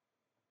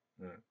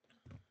 Mm.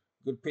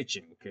 Good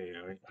pitching. Okay,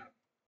 I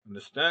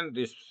understand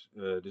this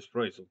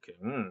price. Okay.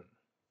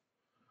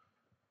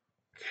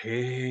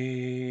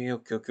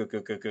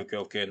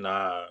 Okay.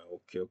 Nah.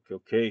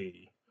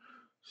 Okay.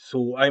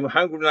 So I'm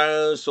hungry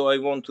now, so I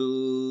want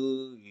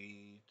to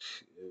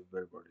eat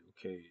very.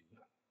 Okay.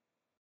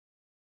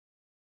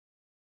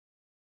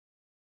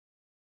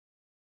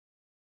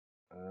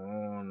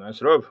 Oh,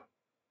 nice Rob.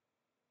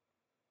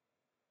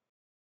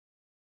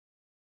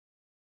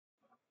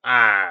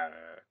 Ah.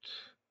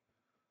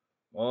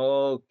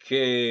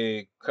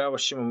 Okay.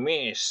 Kawashima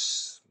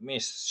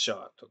miss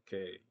shot.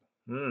 Okay.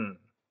 Hmm.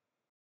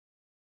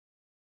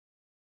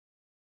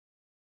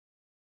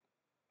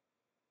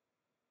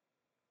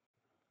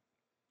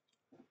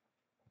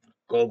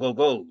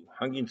 Go.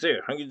 Hang in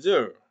there.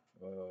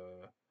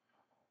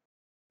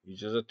 It's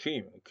just a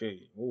team.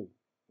 Okay. Oh.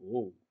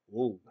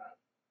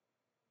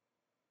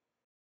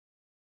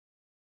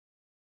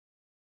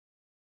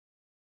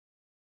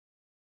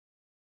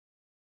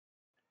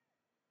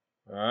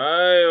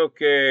 Aye,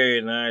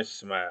 okay. Nice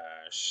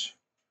smash.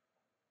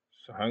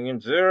 So hang in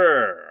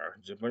there.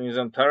 Japanese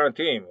entire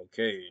team.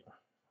 Okay.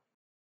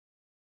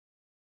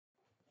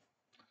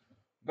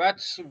 But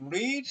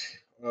read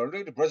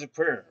Brazil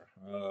prayer.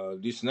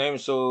 This name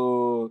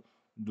so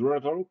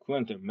Duratoro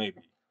Quentin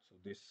maybe. So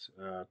this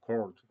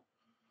chord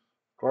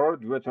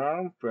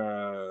veteran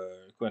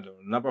Quentin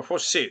number 4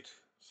 seat.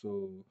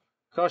 So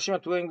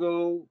Kawashima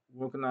Twengo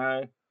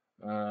Wokanai.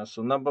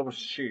 So number 4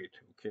 sheet.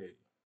 Okay.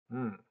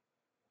 Hmm.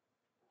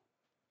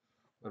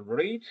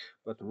 Read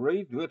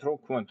read Duratoro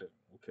Quentin.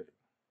 Okay.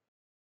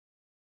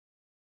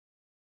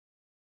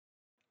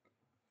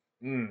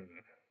 Hmm.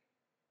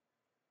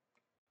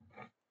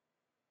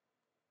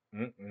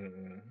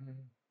 Mm-mm.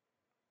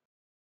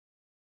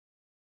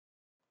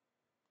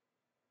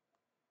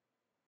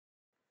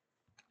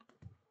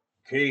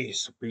 Okay,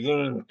 so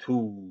begin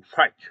to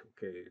fight.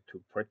 Okay,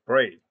 to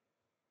pray.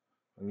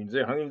 Hang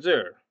in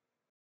there.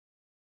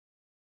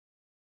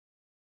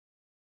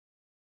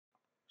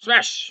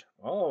 Smash!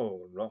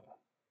 Oh, no.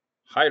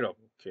 High up.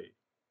 Okay.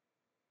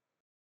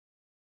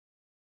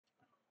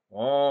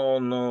 Oh,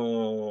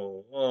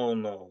 no. Oh,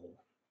 no.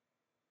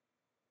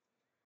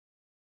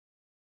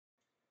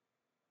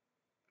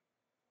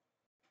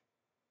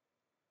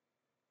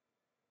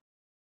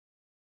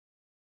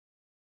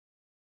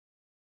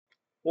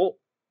 Oh,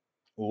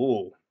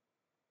 oh.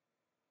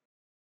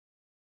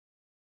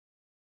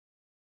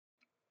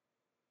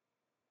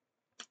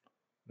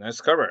 Nice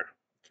cover.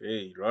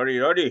 Okay,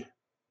 ready.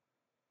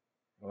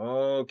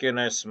 Okay,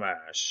 nice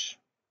smash.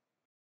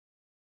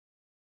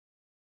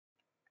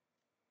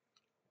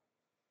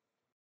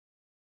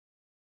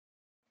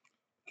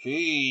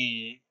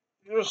 Okay.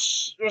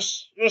 Yes,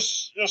 yes,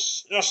 yes,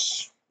 yes,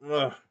 yes.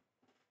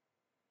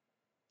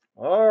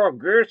 Oh,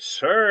 good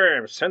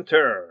serve,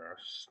 center.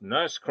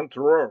 Nice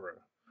control.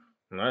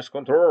 Nice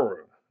control.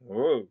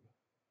 Oh.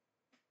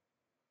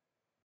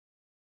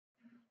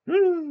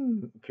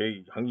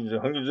 Okay, 한기재,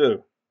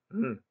 한기재.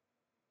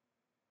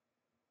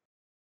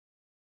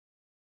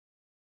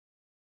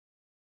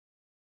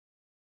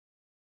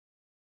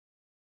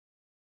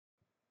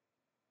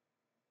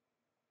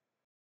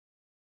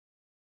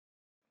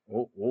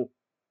 Oh, oh,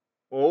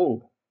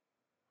 oh.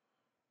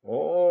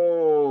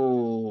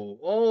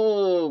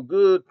 Oh,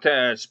 good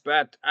touch,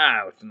 but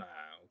out now.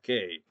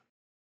 Okay.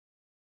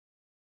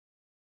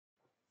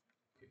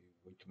 Okay,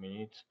 wait a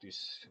minute.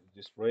 This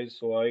phrase.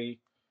 So I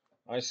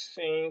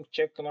think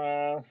check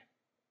now.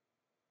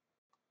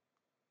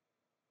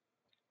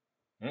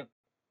 Hmm?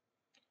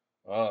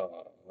 Ah,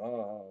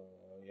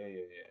 yeah,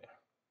 yeah, yeah.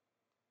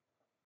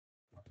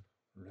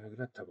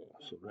 Regrettable.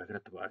 So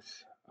regrettable.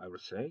 I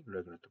would say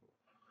regrettable.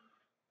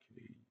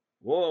 Okay.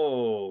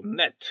 Whoa,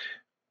 net.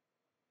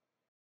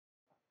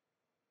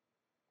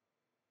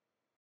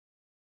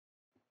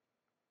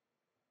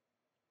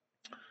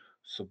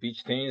 So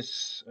beach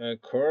tennis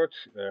court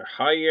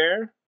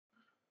higher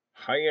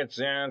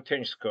than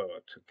tennis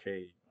court.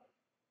 Okay.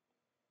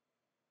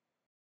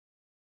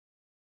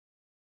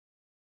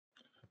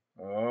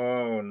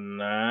 Oh,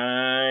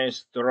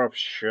 nice drop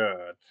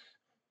shot.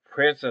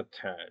 Feather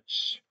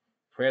touch.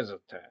 Feather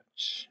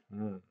touch.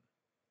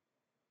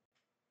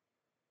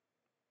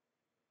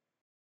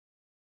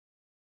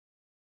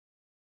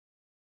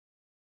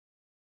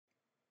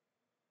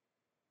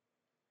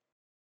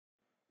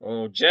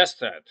 Oh,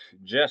 just that.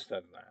 Just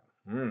that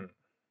now.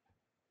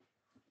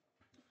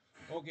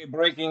 Okay,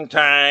 breaking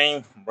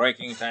time.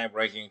 Breaking time.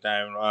 Breaking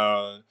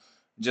time.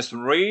 Just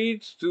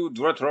read to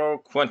Director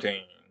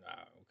Quentin.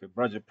 Okay,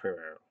 Brazil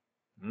player.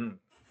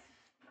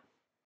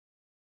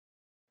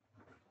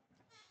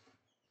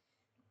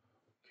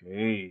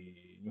 Okay.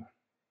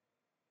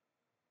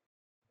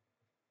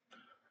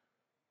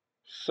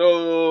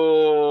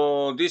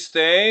 So this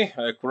day,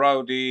 a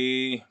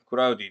cloudy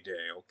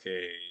day.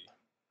 Okay.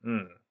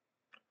 Hmm.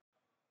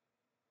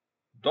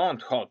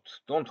 Don't hot.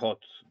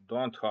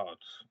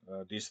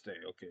 This day.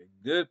 Okay.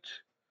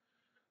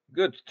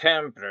 Good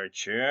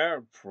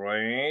temperature.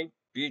 Play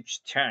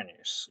beach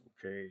tennis.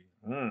 Okay.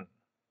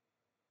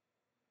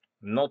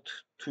 Not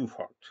too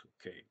hot.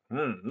 Okay.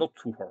 Not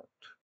too hot.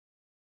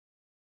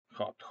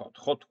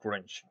 Hot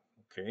crunch.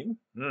 Okay.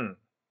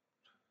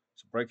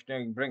 So break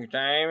time.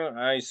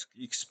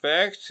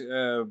 Expect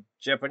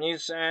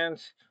Japanese and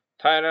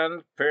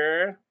Thailand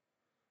pair.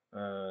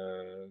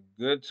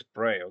 Good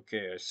spray.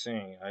 Okay, I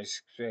think I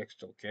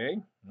expect.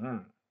 Okay.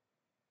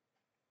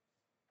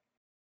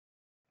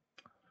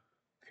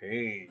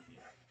 Okay.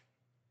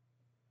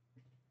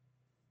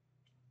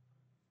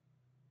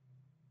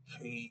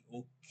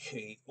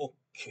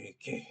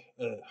 Okay.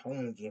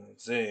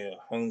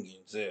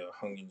 hanging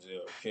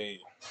there. Okay.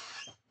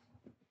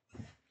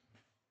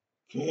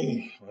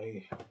 Okay. I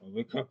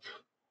wake up.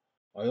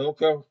 I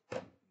woke up.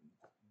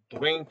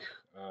 Drink.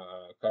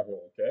 Coffee.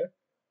 Okay.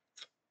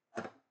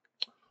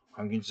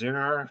 Hanging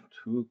there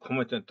to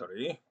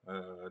commentary.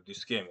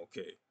 This game.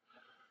 Okay.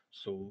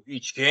 So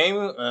each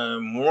game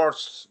more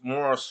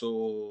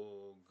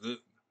so good,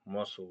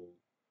 more so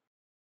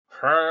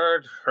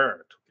hard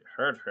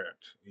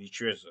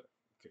each other.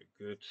 Okay,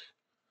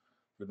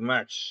 good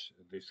match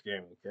this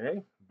game.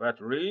 Okay,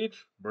 but read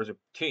Brazil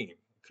team.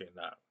 Okay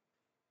now.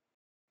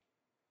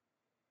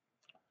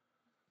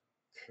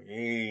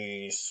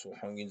 Okay, so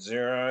hanging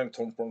there and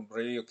Tom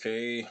Brady.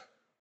 Okay,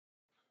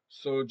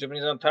 so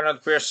Japanese and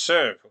Thailand pair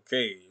serve.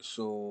 Okay,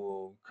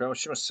 so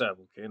Kawashima serve.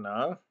 Okay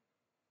now.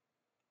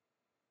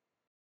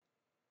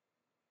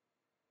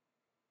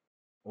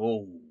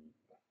 Oh,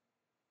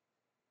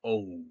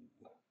 oh.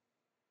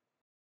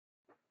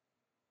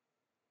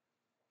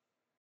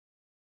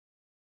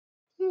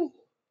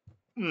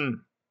 Hmm.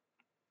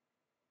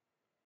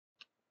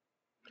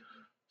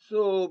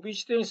 So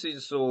beach tennis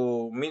is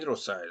so middle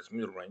size,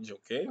 middle range,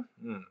 okay?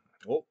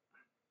 Oh,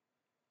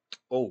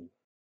 oh,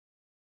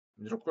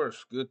 middle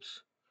course, good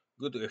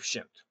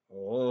efficient.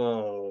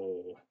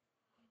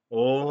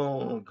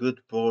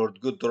 Good board,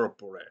 good drop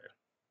play.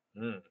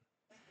 Mm.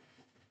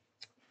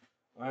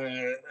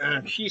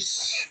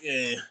 He's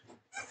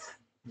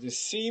they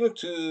seem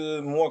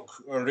to more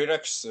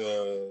relax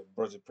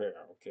Brazil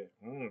player. Okay.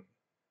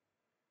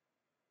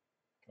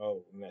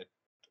 Oh, net.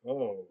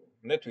 Oh,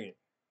 net win.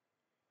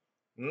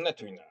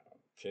 Net winner.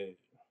 Okay.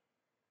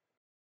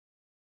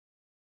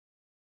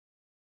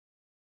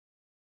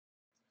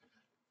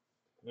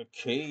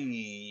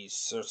 Okay.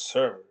 So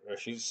serve.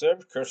 He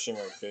served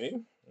Kashima. Okay.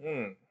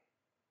 Hmm.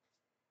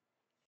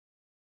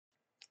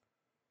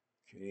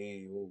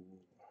 Okay. Oh.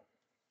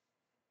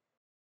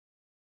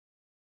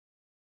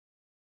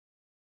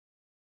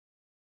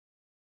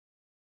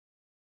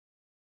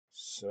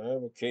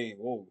 Serve. Okay.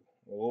 Oh.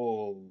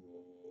 Oh.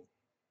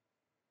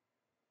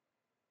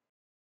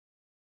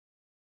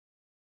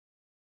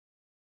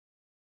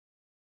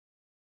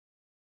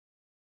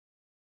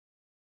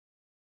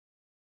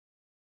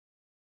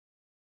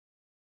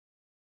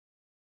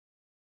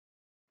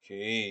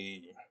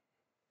 Okay.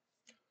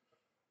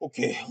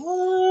 Okay.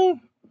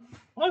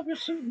 I will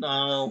see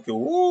now. Okay.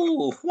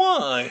 Oh,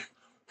 why?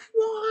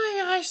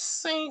 Why I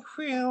think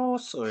feel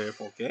safe?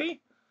 Okay.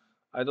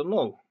 I don't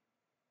know.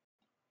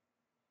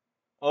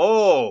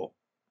 Oh,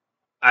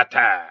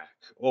 attack.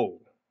 Oh.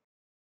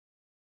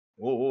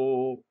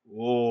 Oh.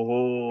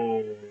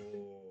 Oh.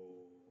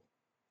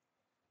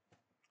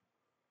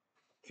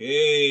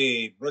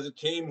 Okay. Brother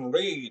team,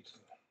 raid.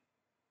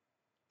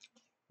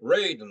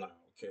 Raid now.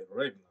 Okay.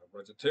 Raid now.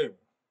 Brother team.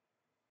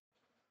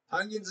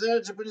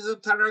 한기자 Japanese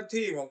Thailand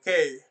team.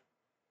 Okay.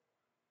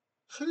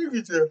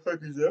 한기자.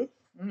 한기자.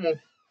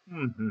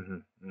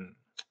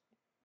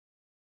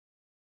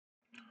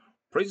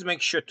 Please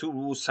make sure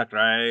to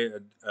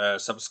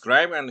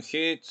subscribe and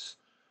hit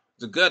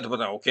the good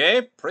button,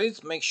 okay?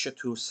 Please make sure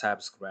to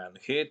subscribe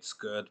and hit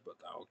good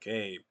button,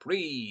 okay?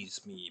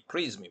 Please me,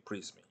 please me,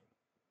 please me.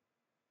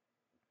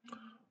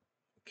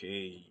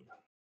 Okay.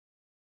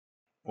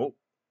 Oh,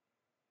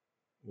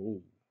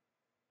 oh,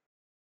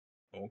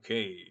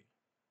 okay.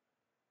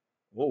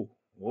 Oh,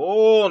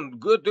 oh,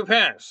 good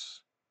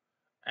defense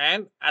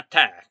and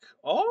attack.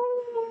 Oh,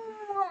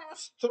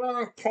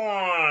 strong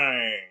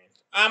point.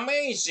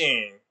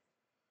 Amazing.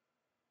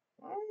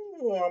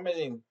 Oh,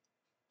 amazing.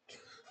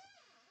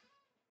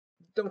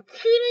 Don't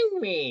kidding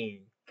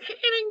me.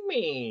 Kidding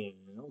me.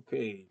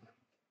 Okay.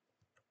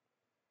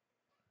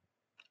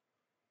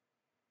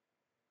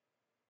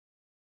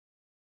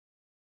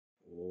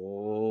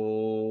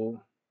 Oh,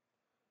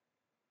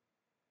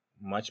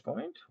 match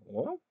point.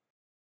 Oh.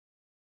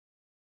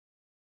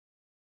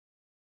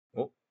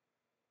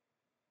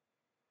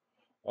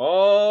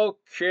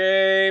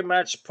 Okay,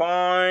 match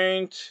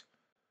point.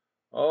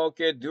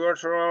 Okay,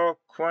 Duerto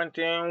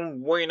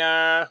Quentin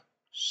winner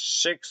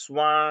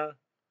 6-1,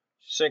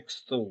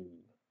 6-2.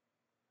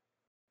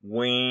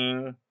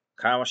 Win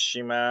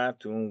Kawashima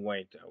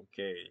TUNGWOWGKIT.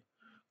 Okay.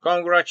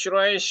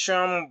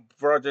 Congratulations,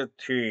 brother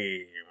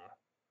team.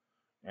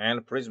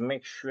 And please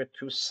make sure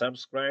to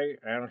subscribe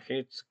and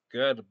hit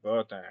good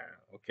button.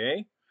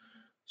 Okay.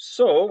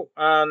 So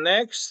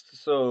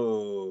next,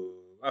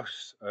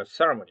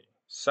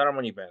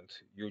 ceremony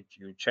event. You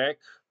check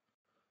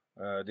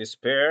this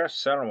pair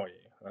ceremony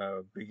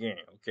begin.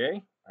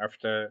 Okay,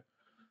 after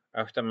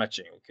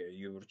matching. Okay,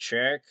 you will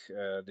check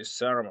this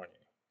ceremony.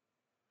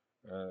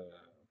 Uh,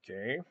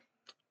 okay,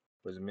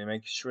 please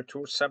make sure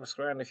to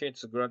subscribe and hit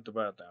the good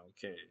button.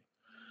 Okay.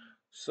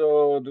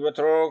 So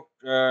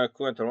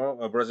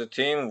Quetenin, Brazil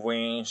team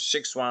win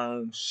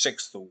 6-1,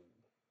 6-2.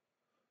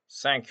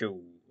 Thank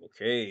you.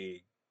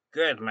 Okay,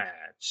 good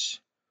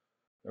match.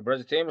 The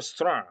Brazil team is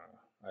strong,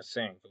 I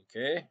think.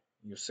 Okay,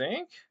 you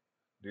think?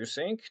 Do you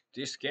think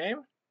this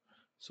game?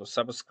 So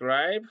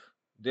subscribe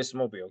this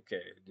movie.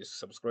 Okay, this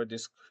subscribe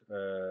this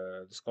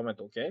comment.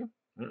 Okay.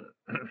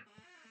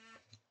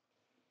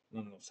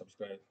 No,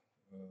 subscribe.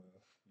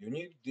 You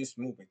need this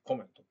movie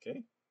comment.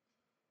 Okay.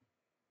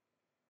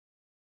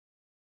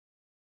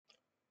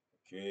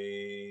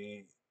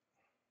 Okay.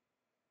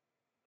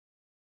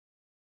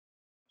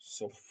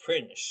 So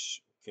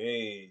finish.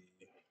 Okay.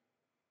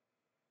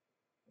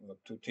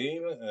 Two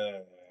team.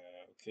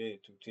 Okay,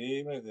 two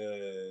team.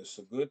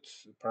 So good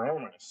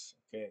performance.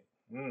 Okay.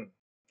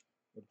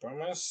 Good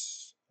performance.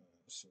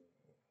 So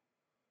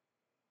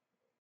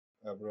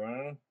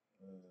everyone,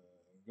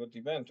 good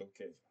event.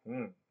 Okay.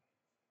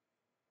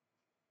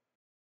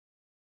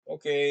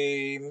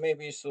 Okay,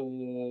 maybe so.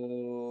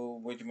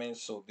 Wait a minute.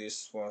 So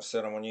this one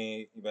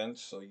ceremony event.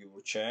 So you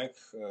will check.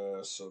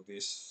 So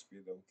this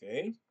video.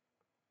 Okay.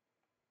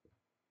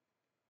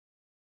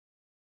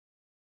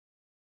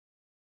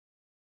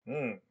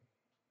 Hmm.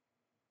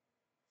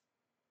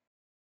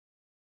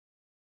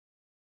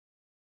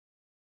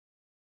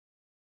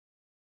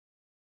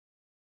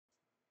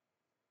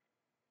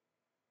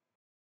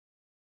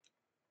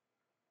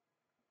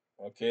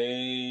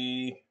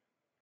 Okay.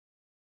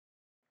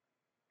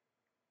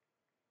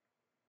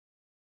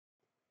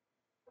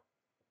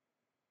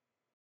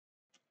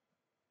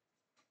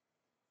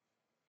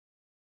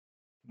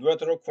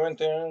 Duetro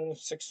Quentin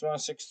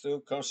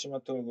 6162 Kawashima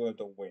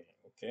TUNGWOWGKIT win.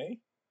 Okay.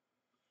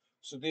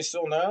 So this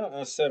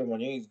honor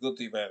ceremony is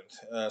good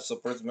event. So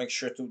please make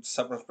sure to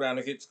subscribe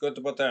and hit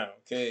good button.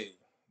 Okay.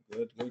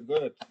 Good, good,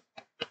 good.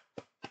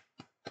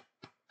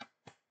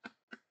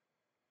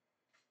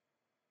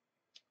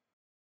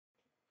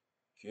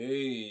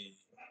 Okay.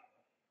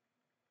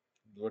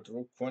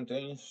 Duetro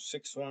Quentin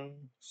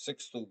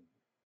 6162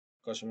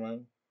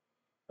 Kawashima.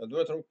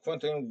 Duetro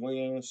Quentin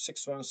win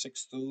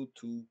 6162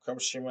 to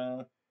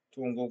Kawashima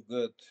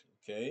TUNGWOWGKIT.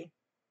 Okay.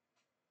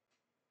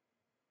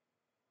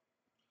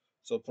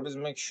 So please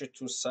make sure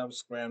to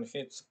subscribe and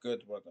hit the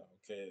good button.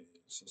 Okay.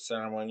 So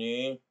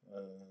ceremony.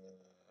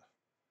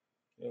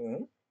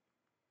 Okay.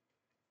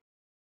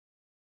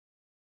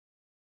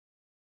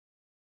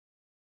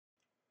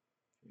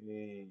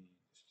 Okay.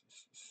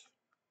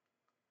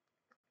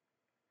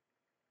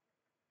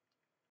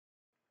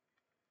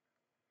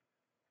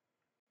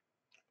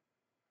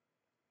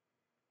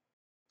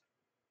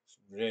 This is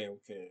great.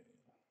 Okay.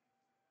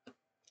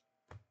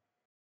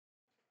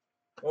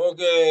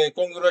 Okay,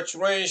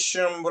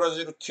 congratulations,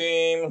 Brazil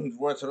team.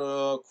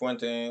 Retro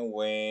Quentin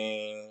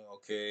win.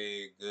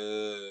 Okay,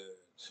 good.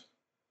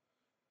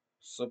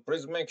 So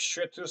please make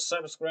sure to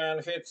subscribe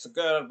and hit the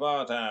bell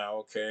button.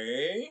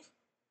 Okay.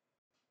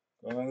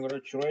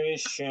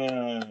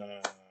 Congratulations.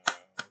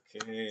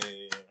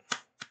 Okay.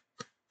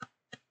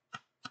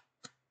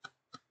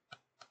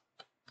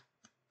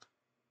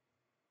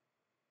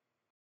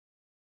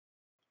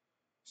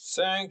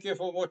 Thank you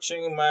for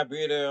watching my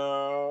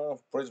video.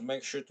 Please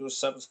make sure to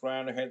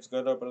subscribe and hit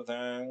the bell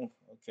button.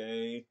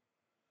 Okay.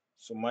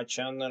 So my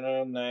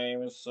channel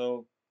name is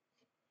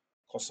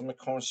Cosmic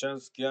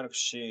Concierge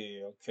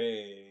Galaxy.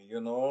 Okay,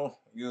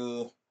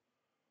 you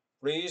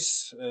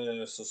please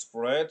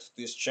spread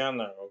this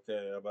channel.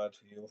 Okay, about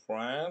your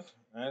friend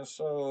and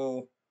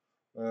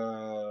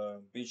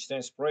beach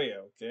tennis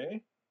player.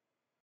 Okay.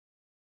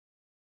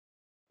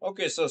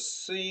 Okay, so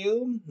see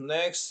you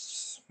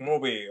next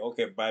movie.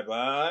 Okay, bye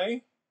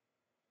bye.